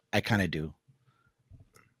 but I kind of do.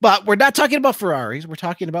 But we're not talking about Ferraris. We're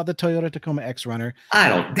talking about the Toyota Tacoma X-Runne.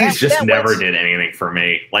 These just never did anything for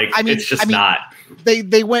me. Like, it's just not.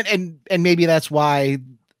 They went and maybe that's why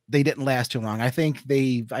they didn't last too long. I think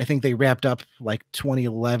they wrapped up like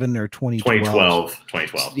 2011 or 2012.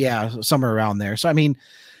 Yeah, somewhere around there. So, I mean,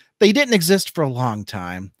 they didn't exist for a long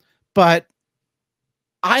time, but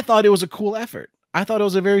I thought it was a cool effort. I thought it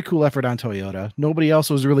was a very cool effort on Toyota. Nobody else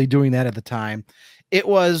was really doing that at the time. It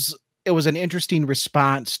was an interesting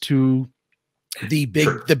response to the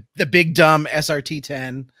big dumb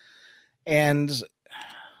SRT-10. And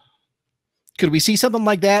could we see something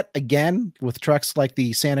like that again with trucks like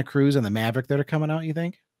the Santa Cruz and the Maverick that are coming out, you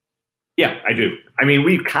think? Yeah, I do. I mean,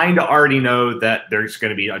 we kind of already know that there's going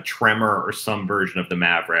to be a Tremor or some version of the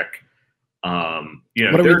Maverick. What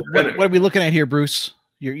are we looking at here, Bruce?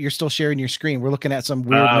 You're still sharing your screen. We're looking at some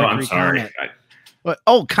weird Mercury. I'm sorry.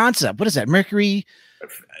 Concept. What is that? Mercury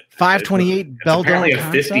 528 Bell Dome. Apparently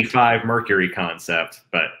a 55 Mercury concept,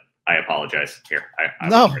 but I apologize. Here,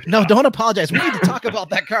 no, don't apologize. We need to talk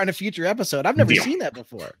about that car in a future episode. I've never seen that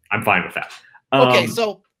before. I'm fine with that. Okay,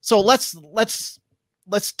 so let's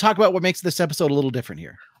talk about what makes this episode a little different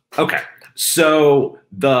here. Okay, so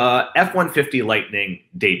the F-150 Lightning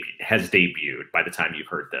has debuted. By the time you've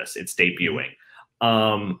heard this, it's debuting.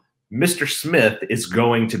 Mr. Smith is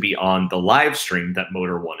going to be on the live stream that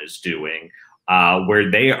Motor One is doing, where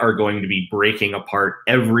they are going to be breaking apart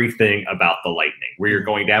everything about the Lightning. We are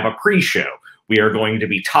going to have a pre-show. We are going to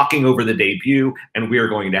be talking over the debut, and we are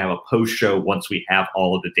going to have a post-show once we have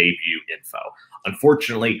all of the debut info.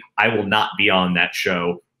 Unfortunately, I will not be on that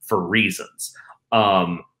show for reasons.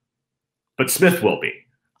 But Smith will be.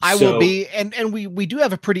 I will be, and we do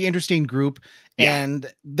have a pretty interesting group,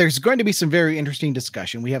 and there's going to be some very interesting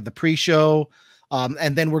discussion. We have the pre-show,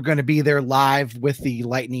 and then we're going to be there live with the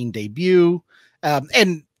Lightning debut.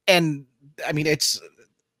 And I mean, it's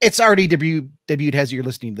already debuted as you're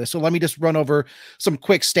listening to this. So let me just run over some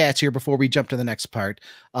quick stats here before we jump to the next part.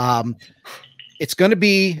 It's going to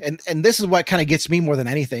be, and this is what kind of gets me more than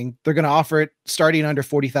anything. They're going to offer it starting under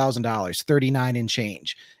 $40,000, $39 and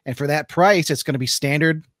change. And for that price, it's going to be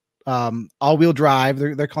standard, all-wheel drive.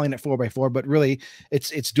 They're calling it 4x4, but really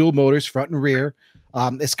it's dual motors, front and rear.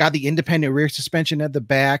 It's got the independent rear suspension at the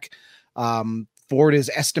back. Ford is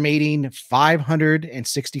estimating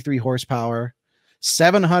 563 horsepower,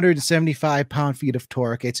 775 pound-feet of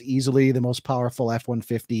torque. It's easily the most powerful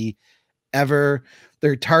F-150 ever.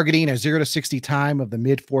 They're targeting a 0 to 60 time of the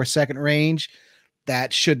mid 4-second range.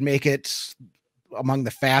 That should make it among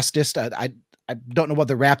the fastest. I don't know what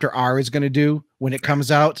the Raptor R is going to do when it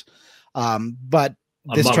comes out, but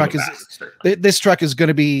this truck is going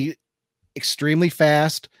to be extremely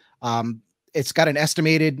fast. It's got an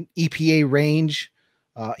estimated EPA range,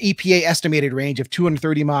 estimated range of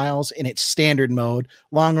 230 miles in its standard mode.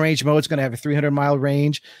 Long range mode is going to have a 300-mile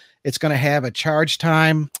range. It's going to have a charge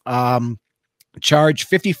time, charge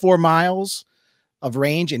 54 miles of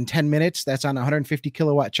range in 10 minutes. That's on a 150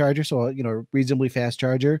 kilowatt charger. So, reasonably fast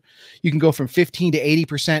charger. You can go from 15 to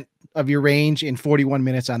 80% of your range in 41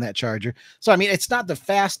 minutes on that charger. So, I mean, it's not the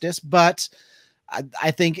fastest, but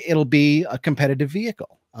I think it'll be a competitive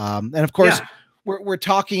vehicle. And of course, we're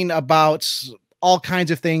talking about all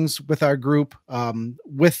kinds of things with our group,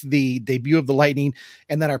 with the debut of the Lightning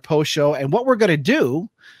and then our post show. And what we're going to do,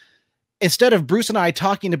 instead of Bruce and I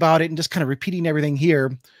talking about it and just kind of repeating everything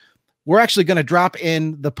here, we're actually going to drop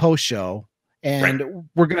in the post show, and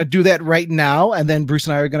we're going to do that right now. And then Bruce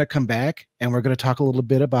and I are going to come back and we're going to talk a little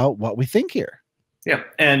bit about what we think here. Yeah.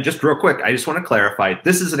 And just real quick, I just want to clarify,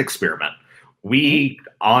 this is an experiment. We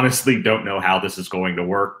honestly don't know how this is going to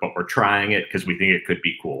work, but we're trying it because we think it could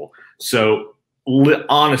be cool. So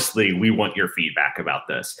honestly, we want your feedback about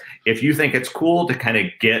this. If you think it's cool to kind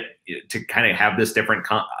of have this different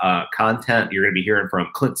content, you're going to be hearing from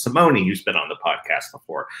Clint Simone, who's been on the podcast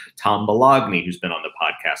before, Tom Bologna, who's been on the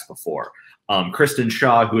podcast before, Kristen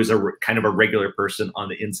Shaw, who is kind of a regular person on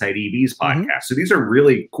the Inside EVs podcast. So these are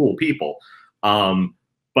really cool people.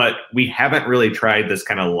 But we haven't really tried this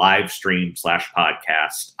kind of live stream /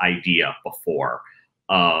 podcast idea before.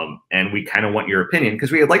 And we kind of want your opinion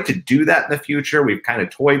because we would like to do that in the future. We've kind of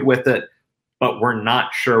toyed with it, but we're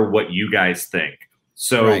not sure what you guys think.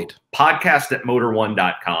 So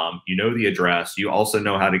podcast@motor1.com, you know the address. You also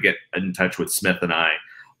know how to get in touch with Smith and I,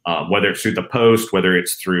 whether it's through the post, whether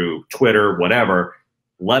it's through Twitter, whatever.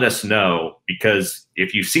 Let us know, because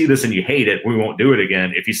if you see this and you hate it, we won't do it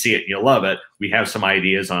again. If you see it and you love it, we have some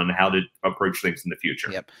ideas on how to approach things in the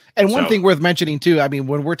future. Yep. And one thing worth mentioning too, I mean,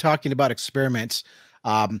 when we're talking about experiments,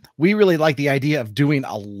 we really like the idea of doing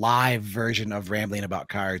a live version of Rambling About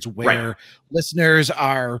Cars, where listeners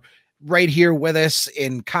are right here with us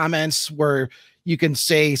in comments, where you can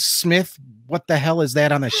say, Smith, what the hell is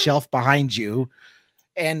that on the shelf behind you?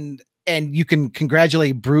 And you can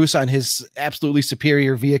congratulate Bruce on his absolutely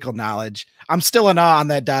superior vehicle knowledge. I'm still in awe on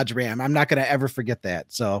that Dodge Ram. I'm not going to ever forget that.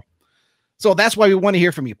 So that's why we want to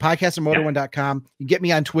hear from you. Podcast@motor1.com. You get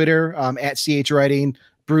me on Twitter, @CHWriting.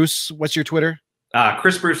 Bruce, what's your Twitter?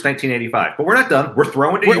 Chris Bruce 1985. But we're not done. We're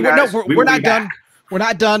throwing to you guys. We're not done. We're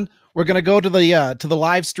not done. We're going to go to the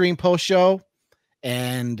live stream post show,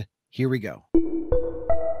 and here we go.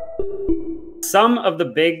 Some of the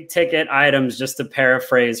big ticket items, just to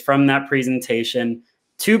paraphrase from that presentation: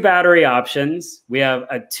 2 battery options. We have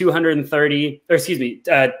a 2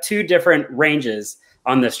 different ranges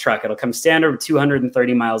on this truck. It'll come standard with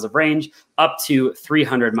 230 miles of range, up to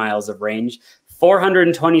 300 miles of range,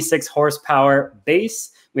 426 horsepower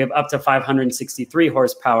base. We have up to 563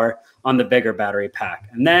 horsepower on the bigger battery pack.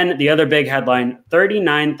 And then the other big headline,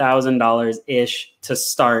 $39,000-ish to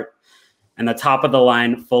start. And the top of the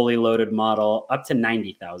line fully loaded model up to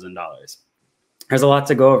 $90,000. There's a lot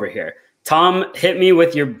to go over here. Tom, hit me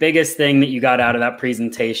with your biggest thing that you got out of that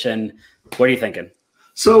presentation. What are you thinking?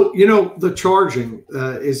 So, you know, the charging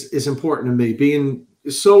is important to me, being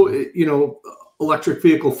so, you know, electric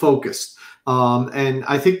vehicle focused. And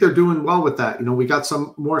I think they're doing well with that. You know, we got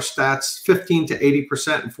some more stats, 15 to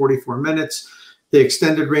 80% in 44 minutes. The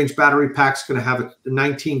extended range battery pack's going to have a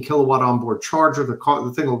 19 kilowatt onboard charger. The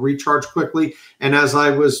thing will recharge quickly. And as I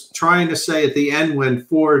was trying to say at the end, when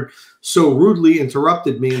Ford so rudely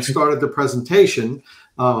interrupted me and started the presentation,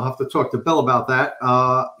 I'll have to talk to Bill about that.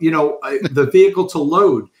 You know, the vehicle to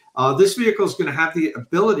load. This vehicle is going to have the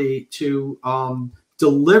ability to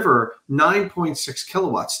deliver 9.6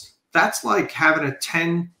 kilowatts. That's like having a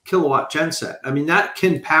 10 kilowatt genset. I mean, that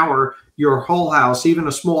can power your whole house, even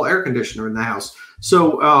a small air conditioner in the house.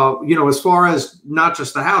 So, you know, as far as not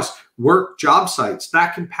just the house, work job sites,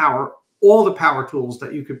 that can power all the power tools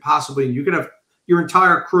that you could possibly, you could have your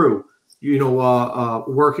entire crew, you know,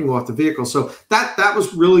 working off the vehicle. So that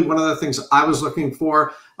was really one of the things I was looking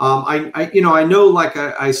for. You know, I know, like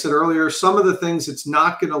I said earlier, some of the things, it's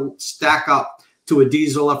not going to stack up to a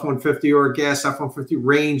diesel F-150 or a gas F-150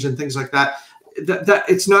 range and things like that. That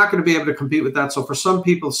it's not going to be able to compete with that. So for some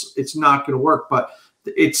people, it's not going to work. But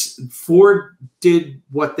Ford did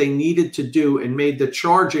what they needed to do and made the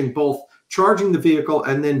charging, both charging the vehicle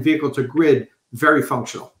and then vehicle to grid, very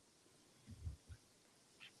functional.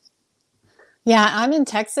 Yeah, I'm in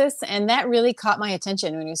Texas, and that really caught my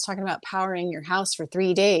attention when he was talking about powering your house for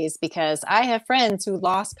 3 days, because I have friends who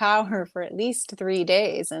lost power for at least 3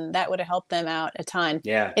 days, and that would have helped them out a ton.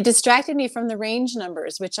 Yeah. It distracted me from the range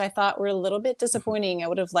numbers, which I thought were a little bit disappointing. I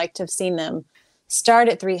would have liked to have seen them start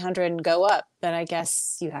at 300 and go up, but I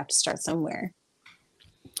guess you have to start somewhere.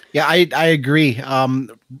 Yeah, I agree. I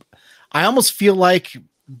almost feel like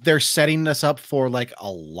they're setting us up for like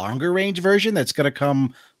a longer range version that's going to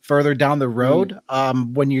come further down the road.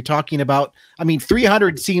 When you're talking about, I mean,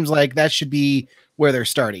 300 seems like that should be where they're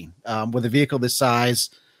starting with a vehicle this size,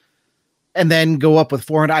 and then go up with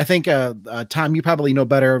 400. I think, Tom, you probably know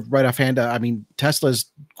better right offhand. I mean, Tesla's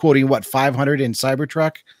quoting what, 500 in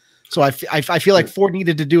Cybertruck. So I feel like Ford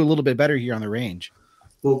needed to do a little bit better here on the range.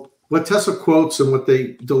 Well, what Tesla quotes and what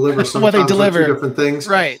they deliver sometimes are two different things.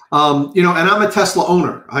 Right. You know, and I'm a Tesla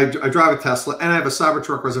owner. I drive a Tesla and I have a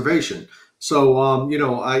Cybertruck reservation. So, you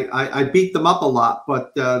know, I beat them up a lot,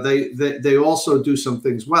 but they also do some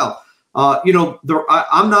things well. You know,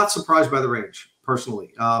 I'm not surprised by the range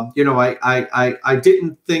personally. You know, I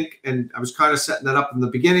didn't think, and I was kind of setting that up in the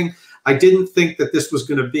beginning, I didn't think that this was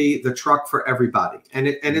going to be the truck for everybody, and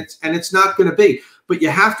it's not going to be. But you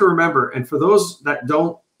have to remember, and for those that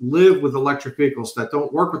don't live with electric vehicles, that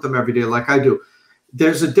don't work with them every day like I do,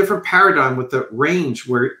 there's a different paradigm with the range,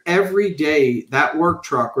 where every day that work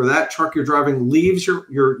truck or that truck you're driving leaves your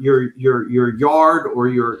yard or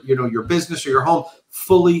your business or your home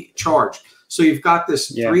fully charged. So you've got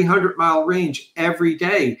this 300-mile range every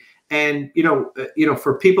day. And you know,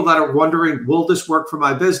 for people that are wondering, will this work for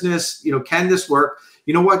my business? You know, can this work?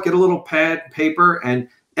 You know what? Get a little pad, paper, and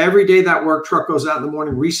every day that work truck goes out in the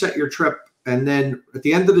morning, reset your trip, and then at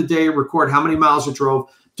the end of the day, record how many miles you drove.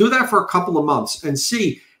 Do that for a couple of months and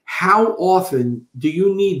see how often do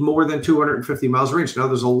you need more than 250 miles range. Now,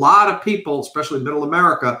 there's a lot of people, especially middle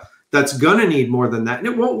America, that's going to need more than that. And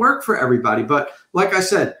it won't work for everybody. But like I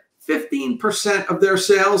said, 15% of their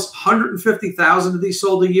sales, 150,000 of these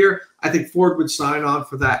sold a year. I think Ford would sign on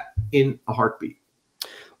for that in a heartbeat.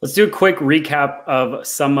 Let's do a quick recap of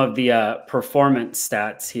some of the performance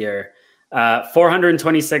stats here.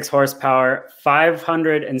 426 horsepower,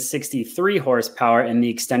 563 horsepower in the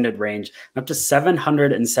extended range, up to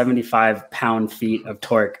 775 pound-feet of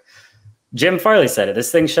torque. Jim Farley said it.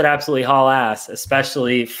 This thing should absolutely haul ass,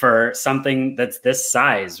 especially for something that's this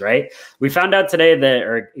size, right? We found out today that,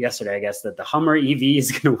 or yesterday, I guess, that the Hummer EV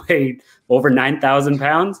is going to weigh over 9,000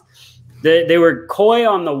 pounds. They were coy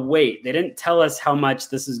on the weight. They didn't tell us how much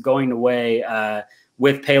this is going to weigh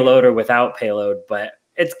with payload or without payload, but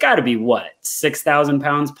it's got to be what, 6,000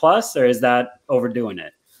 pounds plus, or is that overdoing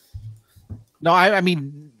it? No, I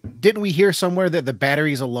mean, didn't we hear somewhere that the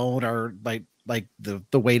batteries alone are like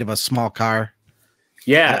the weight of a small car?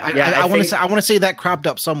 Yeah, I want to say that cropped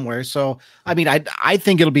up somewhere. So I mean, I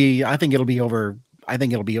think it'll be over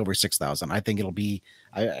 6,000. I think it'll be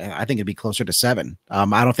closer to 7.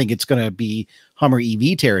 I don't think it's going to be Hummer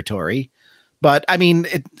EV territory, but I mean,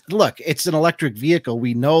 look, it's an electric vehicle.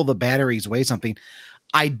 We know the batteries weigh something.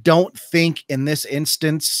 I don't think in this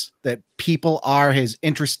instance that people are as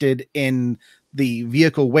interested in the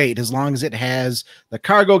vehicle weight, as long as it has the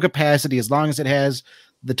cargo capacity, as long as it has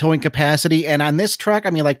the towing capacity. And on this truck, I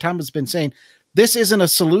mean, like Tom has been saying, this isn't a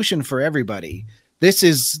solution for everybody. This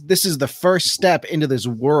is the first step into this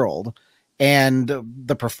world, and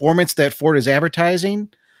the performance that Ford is advertising.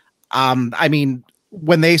 I mean,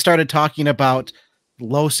 when they started talking about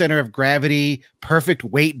low center of gravity, perfect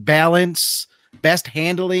weight balance, best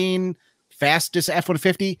handling, fastest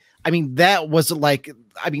F-150, I mean, that was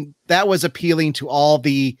appealing to all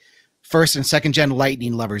the first and second gen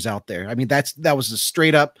Lightning lovers out there. I mean, that was a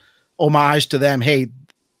straight up homage to them. Hey,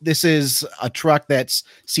 this is a truck that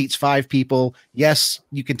seats 5 people. Yes,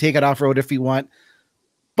 you can take it off road if you want,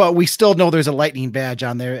 but we still know there's a Lightning badge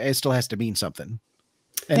on there. It still has to mean something.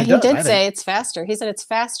 And he did say it's faster. He said it's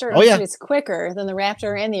faster. Oh, yeah. It's quicker than the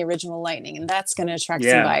Raptor and the original Lightning, and that's going to attract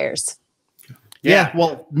some buyers. Yeah,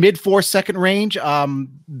 well, mid 4-second range.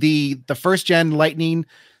 The first gen Lightning,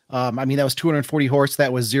 I mean, that was 240 horse.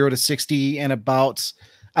 That was 0 to 60 in about,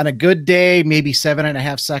 on a good day, maybe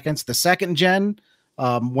 7.5 seconds. The second gen,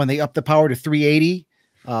 when they upped the power to 380,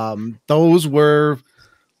 those were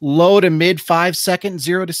low to mid 5 seconds,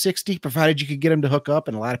 0 to 60, provided you could get them to hook up,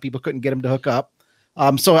 and a lot of people couldn't get them to hook up.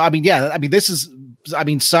 So I mean, yeah, I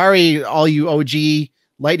mean, sorry, all you OG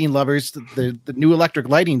Lightning lovers, the new electric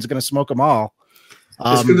Lightning is going to smoke them all.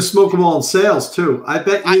 It's going to smoke them all in sales too. I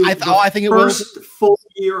bet you. I think it first full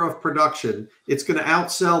year of production, it's going to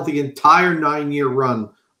outsell the entire 9-year run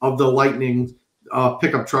of the Lightning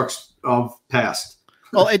pickup trucks of past.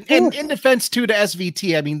 Well, and in defense too to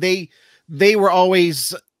SVT, I mean, they were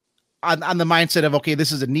always on the mindset of, okay,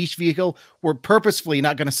 this is a niche vehicle. We're purposefully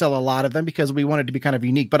not going to sell a lot of them because we wanted to be kind of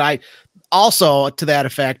unique. But I also, to that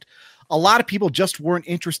effect, a lot of people just weren't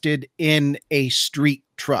interested in a street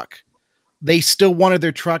truck. They still wanted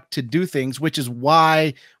their truck to do things, which is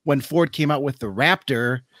why when Ford came out with the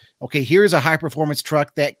Raptor, okay, here's a high performance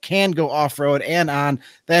truck that can go off-road and on.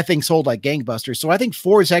 That thing sold like gangbusters. So I think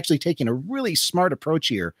Ford is actually taking a really smart approach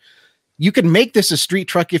here. You can make this a street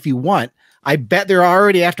truck if you want. I bet there are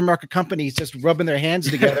already aftermarket companies just rubbing their hands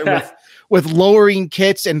together with lowering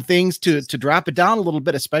kits and things to drop it down a little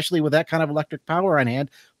bit, especially with that kind of electric power on hand.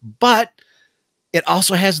 But it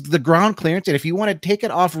also has the ground clearance. And if you want to take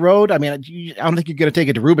it off road, I mean, I don't think you're going to take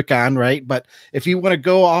it to Rubicon, right? But if you want to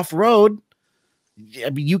go off road, I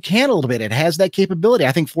mean, you can a little bit. It has that capability.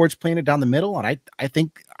 I think Ford's playing it down the middle, and I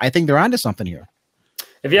think they're onto something here.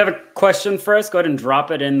 If you have a question for us, go ahead and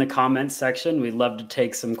drop it in the comments section. We'd love to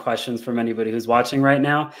take some questions from anybody who's watching right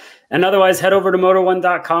now. And otherwise, head over to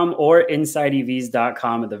motor1.com or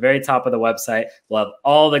insideevs.com. At the very top of the website, we'll have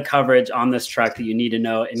all the coverage on this truck that you need to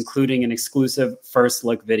know, including an exclusive first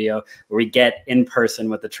look video where we get in person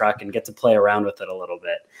with the truck and get to play around with it a little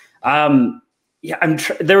bit. Yeah,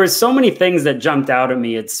 there were so many things that jumped out at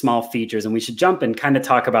me as small features, and we should jump and kind of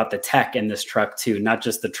talk about the tech in this truck too, not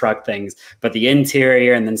just the truck things, but the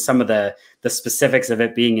interior and then some of the specifics of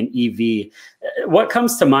it being an EV. What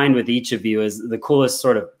comes to mind with each of you is the coolest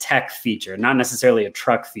sort of tech feature, not necessarily a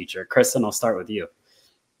truck feature? Kristen, I'll start with you.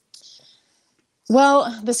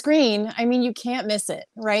 Well, the screen, I mean, you can't miss it,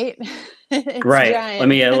 right? Right. Giant.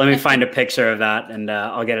 Let me find a picture of that, and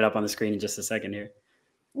I'll get it up on the screen in just a second here.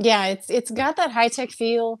 Yeah, it's got that high-tech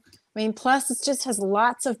feel. I mean, plus it just has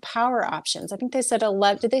lots of power options. I think they said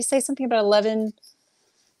 11. Did they say something about 11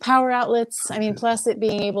 power outlets? I mean, plus it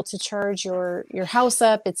being able to charge your house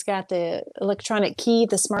up. It's got the electronic key,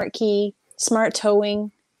 the smart key, smart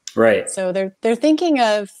towing. Right. So they're thinking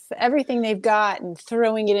of everything they've got and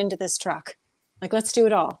throwing it into this truck. Like, let's do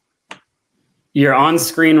it all. You're on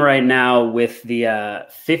screen right now with the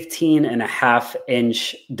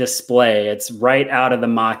 15.5-inch display. It's right out of the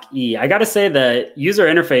Mach-E. I got to say the user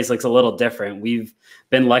interface looks a little different. We've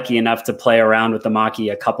been lucky enough to play around with the Mach-E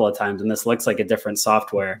a couple of times, and this looks like a different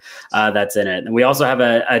software that's in it. And we also have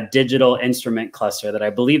a digital instrument cluster that I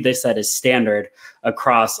believe they said is standard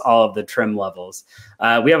across all of the trim levels.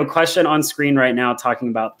 We have a question on screen right now talking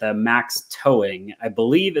about the max towing. I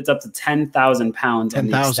believe it's up to 10,000 pounds on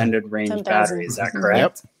the extended range 10,000. battery. Is that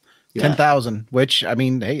correct? Yep. 10,000, which, I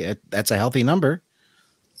mean, hey, that's a healthy number.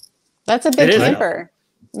 That's a big camper.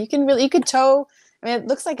 You could tow. I mean, it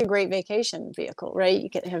looks like a great vacation vehicle, right?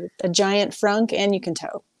 You can have a giant frunk and you can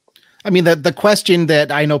tow. I mean, the question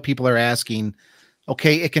that I know people are asking,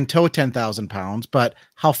 okay, it can tow 10,000 pounds, but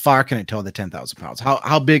how far can it tow the 10,000 pounds?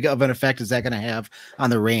 How big of an effect is that going to have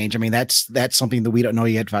on the range? I mean, that's something that we don't know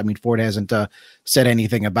yet. I mean, Ford hasn't said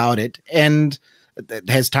anything about it. And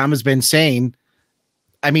as Tom has been saying,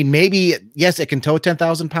 I mean, maybe, yes, it can tow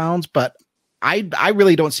 10,000 pounds, but I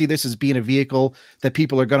really don't see this as being a vehicle that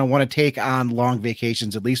people are going to want to take on long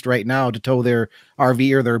vacations, at least right now, to tow their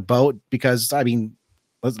RV or their boat, because, I mean,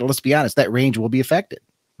 let's be honest, that range will be affected.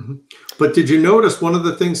 Mm-hmm. But did you notice one of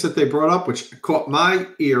the things that they brought up, which caught my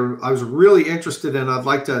ear, I was really interested in, I'd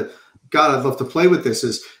love to play with this,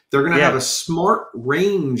 is they're going to have a smart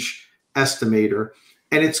range estimator,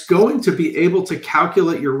 and it's going to be able to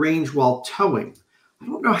calculate your range while towing. I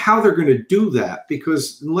don't know how they're going to do that,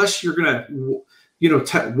 because unless you're going to,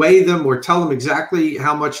 weigh them or tell them exactly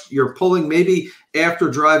how much you're pulling, maybe after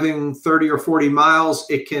driving 30 or 40 miles,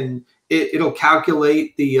 it'll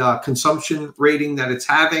calculate the consumption rating that it's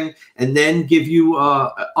having and then give you an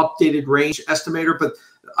updated range estimator. But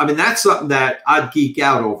I mean, that's something that I'd geek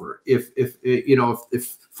out over. If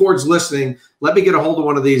Ford's listening, let me get a hold of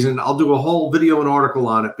one of these and I'll do a whole video and article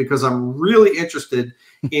on it, because I'm really interested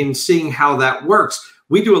in seeing how that works.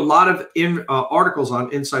 We do a lot of articles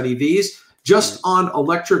on Inside EVs, just on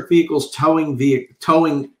electric vehicles towing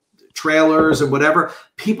trailers and whatever.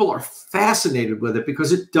 People are fascinated with it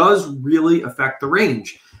because it does really affect the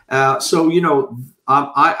range. I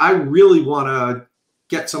really want to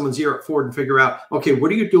get someone's ear at Ford and figure out, okay,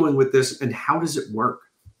 what are you doing with this and how does it work?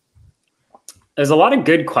 There's a lot of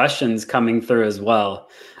good questions coming through as well.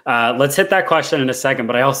 Let's hit that question in a second,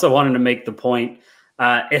 but I also wanted to make the point.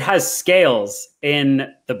 It has scales in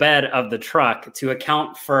the bed of the truck to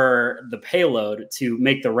account for the payload to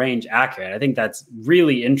make the range accurate. I think that's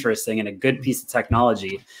really interesting and a good piece of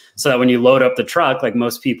technology, so that when you load up the truck, like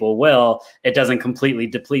most people will, it doesn't completely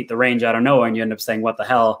deplete the range out of nowhere and you end up saying, what the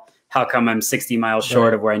hell? How come I'm 60 miles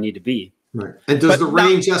short of where I need to be? Right. And does the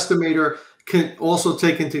range estimator can also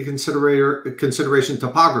take into consideration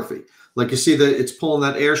topography? Like you see that it's pulling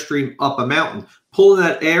that airstream up a mountain. Pulling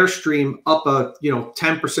that airstream up a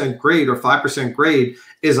 10% grade or 5% grade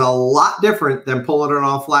is a lot different than pulling it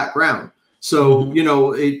on flat ground. So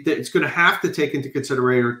it's going to have to take into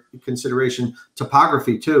consideration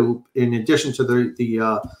topography too, in addition to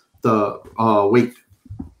the weight.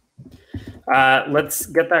 Let's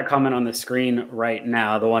get that comment on the screen right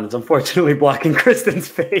now. The one that's unfortunately blocking Kristen's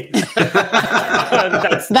face.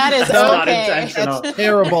 That is not okay. intentional. That's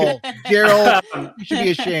terrible. Gerald, you should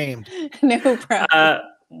be ashamed. No problem.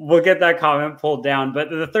 We'll get that comment pulled down. But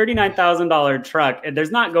the $39,000 truck,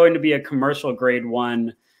 there's not going to be a commercial grade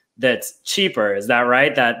one that's cheaper. Is that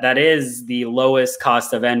right? That is the lowest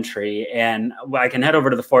cost of entry. And I can head over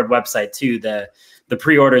to the Ford website too. The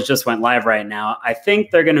pre-orders just went live right now. I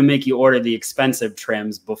think they're going to make you order the expensive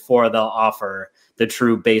trims before they'll offer the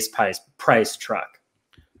true base price truck.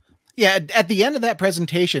 Yeah, at the end of that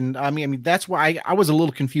presentation, I mean that's why I was a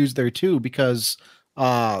little confused there too, because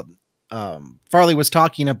Farley was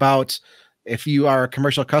talking about, if you are a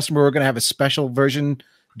commercial customer, we're going to have a special version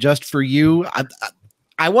just for you.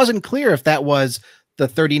 I wasn't clear if that was the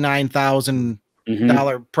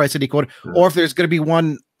 $39,000 price that he quoted, or if there's going to be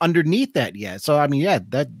one underneath that yet. So I mean, yeah,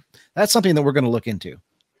 that's something that we're going to look into.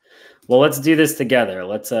 Well, let's do this together.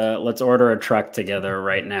 Let's order a truck together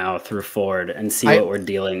right now through Ford and see what we're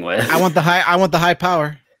dealing with. I want the high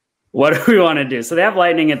power. What do we want to do? So they have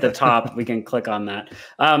lightning at the top. We can click on that.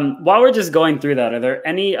 While we're just going through that, are there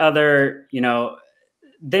any other,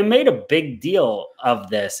 they made a big deal of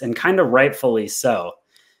this, and kind of rightfully so.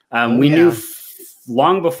 We knew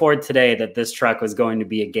long before today that this truck was going to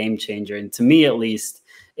be a game changer. And to me, at least,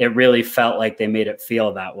 it really felt like they made it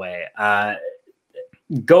feel that way.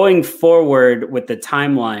 Going forward with the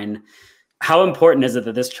timeline, how important is it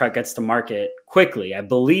that this truck gets to market quickly? I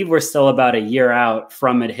believe we're still about a year out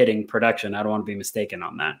from it hitting production. I don't want to be mistaken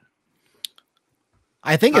on that.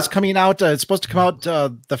 I think it's coming out. It's supposed to come out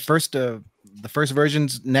the first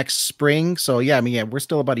versions next spring. So yeah, I mean, yeah, we're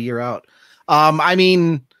still about a year out. I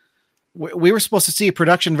mean, we were supposed to see a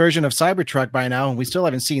production version of Cybertruck by now, and we still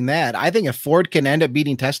haven't seen that. I think if Ford can end up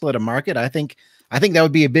beating Tesla to market, I think that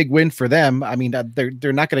would be a big win for them. I mean,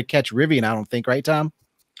 they're not going to catch Rivian, I don't think, right, Tom?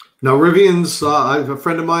 No, Rivian's. A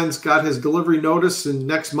friend of mine's got his delivery notice, and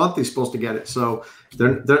next month he's supposed to get it. So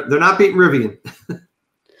they're not beating Rivian.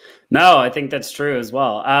 No, I think that's true as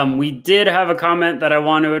well. We did have a comment that I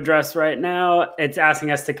want to address right now. It's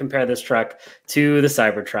asking us to compare this truck to the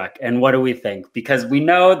Cybertruck. And what do we think? Because we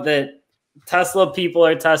know that Tesla people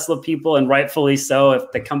are Tesla people, and rightfully so. If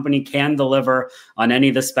the company can deliver on any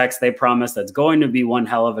of the specs they promise, that's going to be one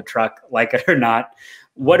hell of a truck, like it or not.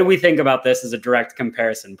 What do we think about this as a direct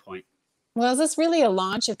comparison point? Well, is this really a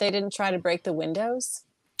launch if they didn't try to break the windows?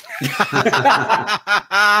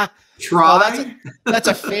 Try. Well, that's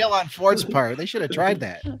a fail on Ford's part. They should have tried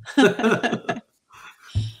that.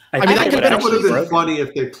 I mean, that would have been funny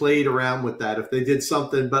if they played around with that. If they did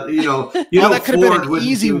something, but that could have been an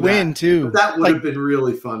easy win too. That would have been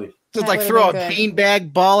really funny. Just like throw a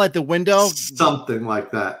beanbag ball at the window, something like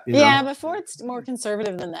that. Yeah, but Ford's more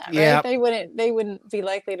conservative than that, right? Yeah. They wouldn't be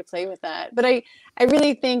likely to play with that. But I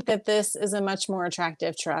really think that this is a much more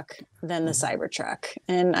attractive truck than the Cybertruck,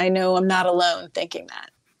 and I know I'm not alone thinking that.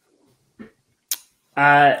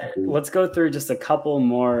 Let's go through just a couple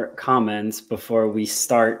more comments before we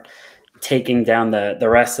start taking down the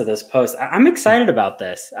rest of this post. I'm excited about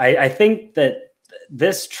this. I think that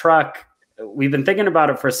this truck, we've been thinking about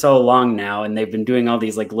it for so long now, and they've been doing all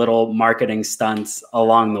these like little marketing stunts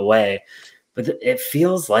along the way, but it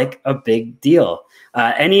feels like a big deal.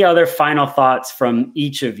 Any other final thoughts from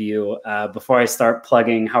each of you before I start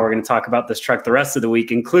plugging how we're going to talk about this truck the rest of the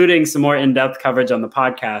week, including some more in-depth coverage on the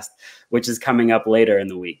podcast, which is coming up later in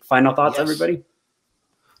the week? Final thoughts, everybody?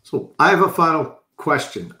 So I have a final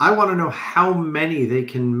question. I want to know how many they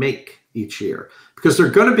can make each year, because they're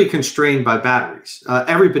going to be constrained by batteries.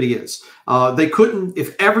 Everybody is. They couldn't,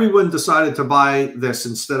 if everyone decided to buy this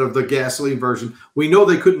instead of the gasoline version, we know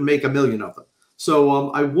they couldn't make 1 million of them.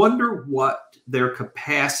 So I wonder what their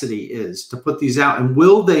capacity is to put these out, and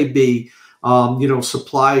will they be,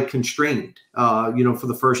 supply constrained, for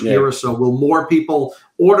the first year or so? Will more people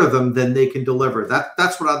order them than they can deliver?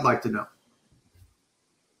 That's what I'd like to know.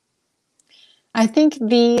 I think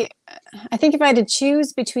if I had to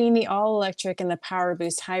choose between the all-electric and the Power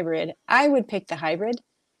Boost hybrid, I would pick the hybrid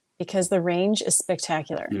because the range is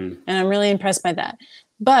spectacular. And I'm really impressed by that.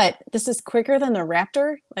 But this is quicker than the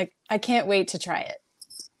Raptor. Like, I can't wait to try it.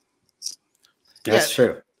 That's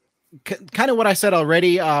true. Kind of what I said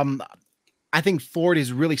already. I think Ford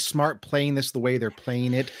is really smart playing this the way they're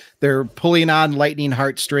playing it. They're pulling on lightning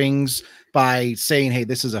heartstrings by saying, hey,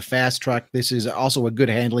 this is a fast truck. This is also a good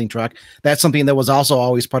handling truck. That's something that was also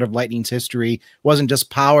always part of Lightning's history. It wasn't just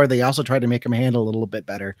power. They also tried to make them handle a little bit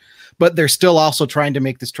better. But they're still also trying to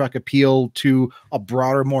make this truck appeal to a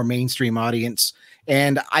broader, more mainstream audience.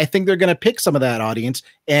 And I think they're going to pick some of that audience.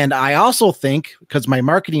 And I also think, because my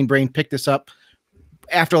marketing brain picked this up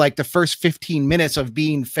after like the first 15 minutes of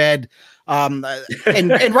being fed, and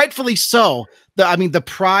rightfully so. The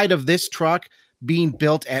pride of this truck being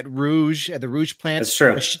built at the Rouge plant. That's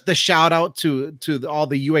true. The shout out to all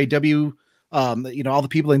the UAW, all the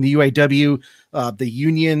people in the UAW, the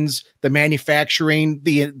unions, the manufacturing,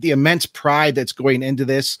 the immense pride that's going into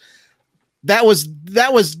this. That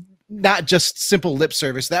was not just simple lip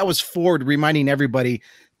service. That was Ford reminding everybody,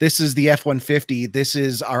 this is the F-150. This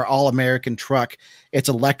is our all-American truck. It's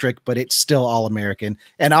electric, but it's still all-American.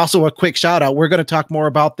 And also a quick shout out. We're going to talk more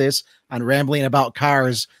about this on Rambling About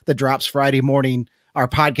Cars that drops Friday morning, our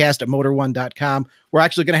podcast at motor1.com. We're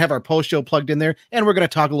actually going to have our post show plugged in there, and we're going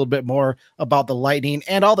to talk a little bit more about the Lightning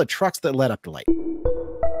and all the trucks that led up to Lightning.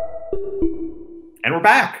 And we're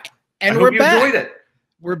back. And we're back. Enjoyed it.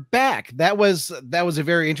 We're back. That was a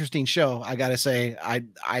very interesting show. I got to say,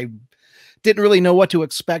 I didn't really know what to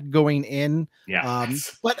expect going in. Yeah.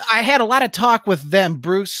 But I had a lot of talk with them.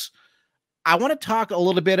 Bruce, I want to talk a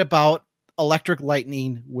little bit about electric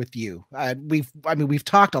Lightning with you. We've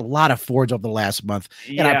talked a lot of Fords over the last month,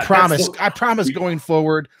 and I promise going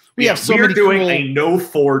forward, we're doing a no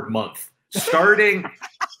Ford month starting.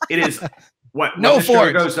 It is when this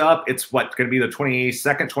show goes up. It's going to be the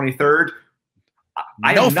 22nd, 23rd.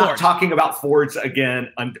 I am not talking about Fords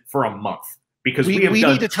again for a month. because we have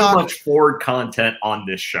done too much Ford content on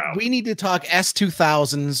this show. We need to talk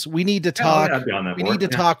S2000s. We need to talk. We need to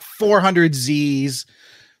talk 400Zs.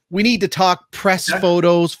 We need to talk press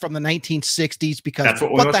photos from the 1960s because that's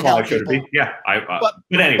what the hell should be. Yeah, but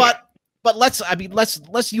anyway. But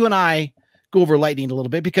let's you and I go over Lightning a little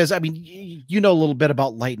bit because I mean you know a little bit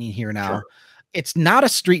about Lightning here now. Sure. It's not a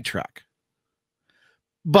street truck.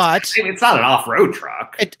 But it's not an off-road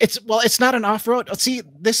truck. It's not an off-road. See,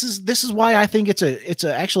 this is why I think it's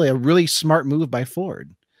actually a really smart move by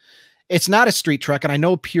Ford. It's not a street truck, and I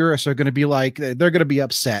know purists are going to be like they're going to be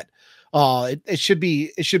upset. It should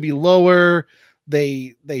be lower.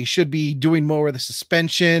 They should be doing more with the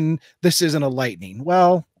suspension. This isn't a Lightning.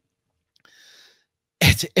 Well,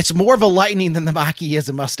 it's more of a Lightning than the Mach-E is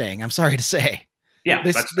a Mustang. I'm sorry to say. Yeah,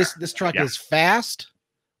 this truck is fast,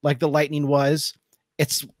 like the Lightning was.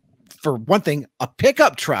 It's, for one thing, a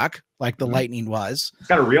pickup truck like the Lightning was. It's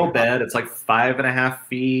got a real bed. It's like 5.5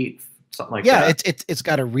 feet, something like that. Yeah, it's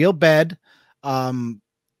got a real bed.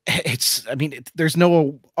 There's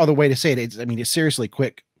no other way to say it. It's seriously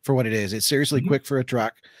quick for what it is. It's seriously quick for a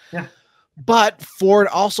truck. Yeah. But Ford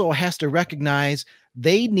also has to recognize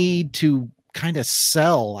they need to kind of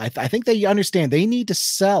sell. I think they understand they need to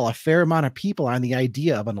sell a fair amount of people on the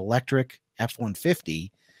idea of an electric F-150.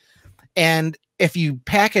 And if you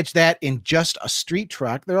package that in just a street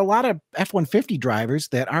truck, there are a lot of F-150 drivers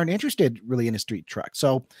that aren't interested really in a street truck.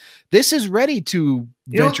 So this is ready to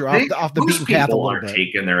venture off the beaten path a little bit. People aren't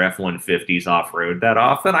taking their F-150s off-road that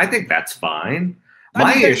often. I think that's fine.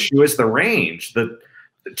 My issue is the range. The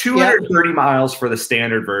 230 miles for the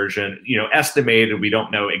standard version, estimated. We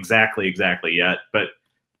don't know exactly yet, but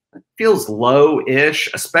it feels low-ish,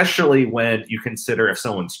 especially when you consider if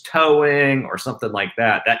someone's towing or something like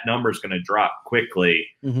that, that number is going to drop quickly.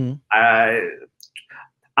 Mm-hmm.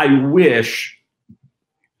 I wish,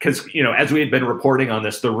 because, as we had been reporting on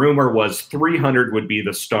this, the rumor was 300 would be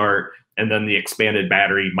the start, and then the expanded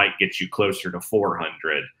battery might get you closer to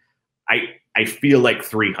 400. I feel like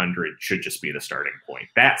 300 should just be the starting point.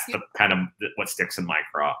 That's the kind of what sticks in my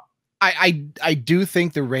craw. I do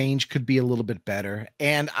think the range could be a little bit better,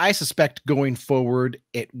 and I suspect going forward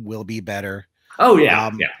it will be better. Oh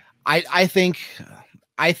yeah, I think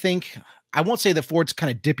I won't say that Ford's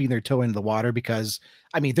kind of dipping their toe into the water because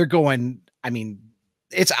they're going.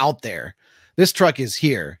 It's out there. This truck is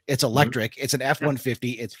here. It's electric. It's an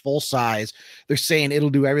F-150. It's full size. They're saying it'll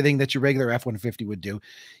do everything that your regular F-150 would do.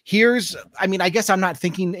 I guess I'm not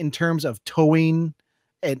thinking in terms of towing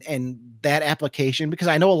and that application, because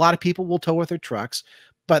I know a lot of people will tow with their trucks,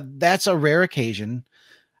 but that's a rare occasion.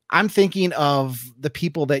 I'm thinking of the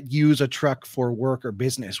people that use a truck for work or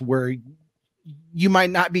business where you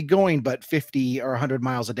might not be going but 50 or 100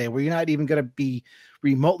 miles a day, where you're not even going to be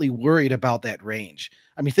remotely worried about that range.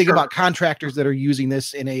 Think about contractors that are using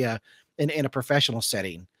this in a professional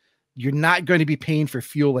setting. You're not going to be paying for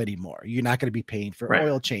fuel anymore. You're not going to be paying for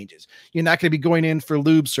oil changes. You're not going to be going in for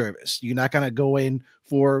lube service. You're not going to go in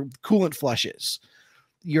for coolant flushes.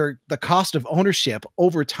 The cost of ownership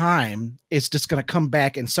over time is just going to come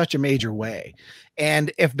back in such a major way.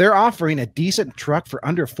 And if they're offering a decent truck for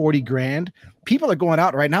under 40 grand, people are going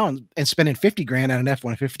out right now and spending 50 grand on an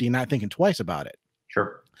F-150 and not thinking twice about it.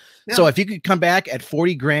 Sure. Yeah. So if you could come back at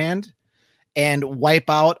 40 grand and wipe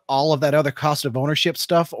out all of that other cost of ownership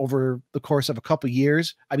stuff over the course of a couple of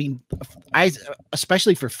years,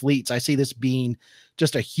 especially for fleets, I see this being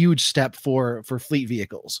just a huge step for fleet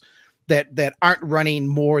vehicles that aren't running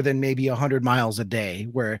more than maybe 100 miles a day,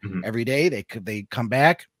 where every day they come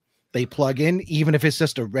back, they plug in, even if it's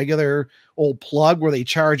just a regular old plug where they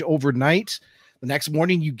charge overnight. The next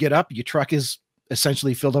morning you get up, your truck is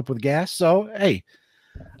essentially filled up with gas. So, hey,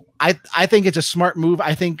 I think it's a smart move.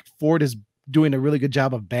 I think Ford is doing a really good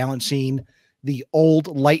job of balancing the old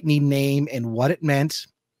Lightning name and what it meant,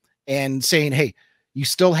 and saying, hey, you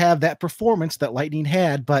still have that performance that Lightning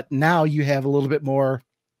had, but now you have a little bit more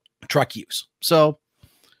truck use. So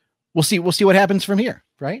we'll see what happens from here,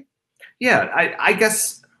 right? Yeah, I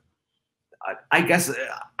guess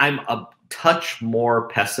I'm a touch more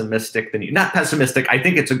pessimistic than you. Not pessimistic. I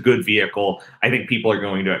think it's a good vehicle. I think people are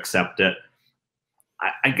going to accept it.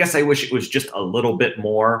 I guess I wish it was just a little bit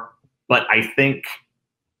more, but I think,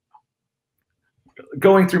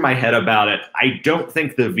 going through my head about it, I don't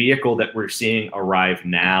think the vehicle that we're seeing arrive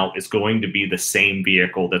now is going to be the same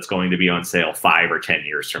vehicle that's going to be on sale 5 or 10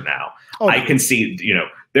 years from now. Oh, I can see,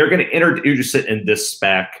 they're going to introduce it in this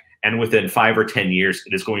spec, and within 5 or 10 years,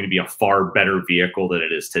 it is going to be a far better vehicle than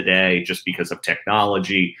it is today, just because of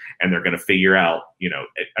technology. And they're going to figure out,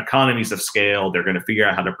 economies of scale. They're going to figure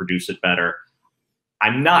out how to produce it better.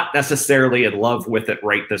 I'm not necessarily in love with it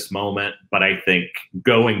right this moment, but I think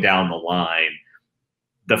going down the line,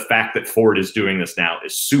 the fact that Ford is doing this now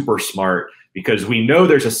is super smart, because we know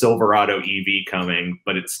there's a Silverado EV coming,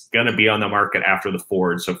 but it's going to be on the market after the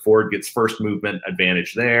Ford. So Ford gets first movement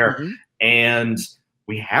advantage there. Mm-hmm. And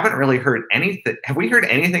we haven't really heard anything. Have we heard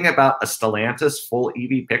anything about a Stellantis full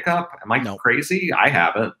EV pickup? Am I crazy? I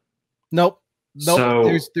haven't. Nope.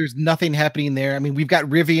 So, there's nothing happening there. I mean, we've got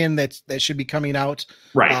Rivian that should be coming out,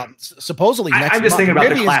 right? Supposedly next month. I'm just thinking about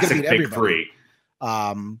the classic big three.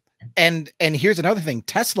 And here's another thing: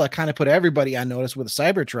 Tesla kind of put everybody on notice with a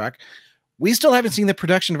Cybertruck. We still haven't seen the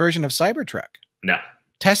production version of Cybertruck. No,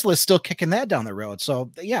 Tesla is still kicking that down the road. So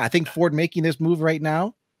yeah, I think Ford making this move right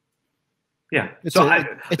now. Yeah, it's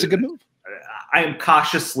a good move. I am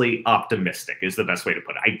cautiously optimistic is the best way to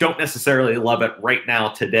put it. I don't necessarily love it right now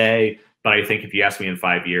today, but I think if you ask me in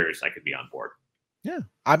 5 years, I could be on board. Yeah,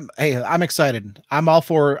 I'm excited. I'm all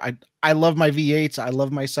for. I love my V8s. I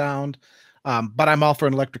love my sound, but I'm all for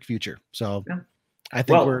an electric future. So yeah. I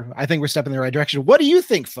think we're stepping in the right direction. What do you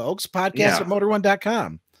think, folks? Podcast at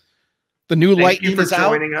motor1.com. The new Lightning is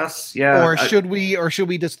out. Joining us. Yeah. Or should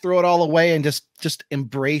we just throw it all away and just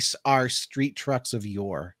embrace our street trucks of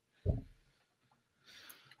yore?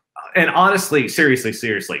 And honestly, seriously,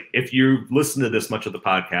 if you listen to this much of the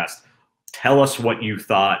podcast, tell us what you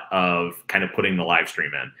thought of kind of putting the live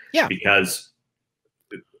stream in. Yeah. Because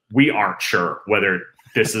we aren't sure whether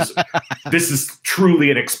this is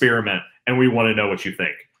truly an experiment, and we want to know what you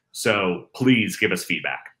think. So please give us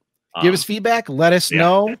feedback. Give us feedback. Let us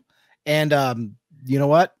know. And you know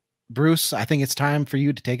what, Bruce, I think it's time for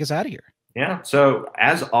you to take us out of here. Yeah. So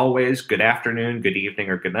as always, good afternoon, good evening,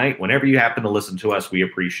 or good night. Whenever you happen to listen to us, we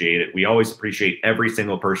appreciate it. We always appreciate every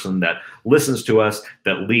single person that listens to us,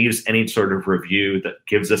 that leaves any sort of review, that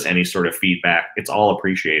gives us any sort of feedback. It's all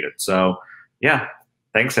appreciated. So yeah,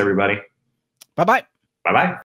 thanks everybody. Bye-bye. Bye-bye.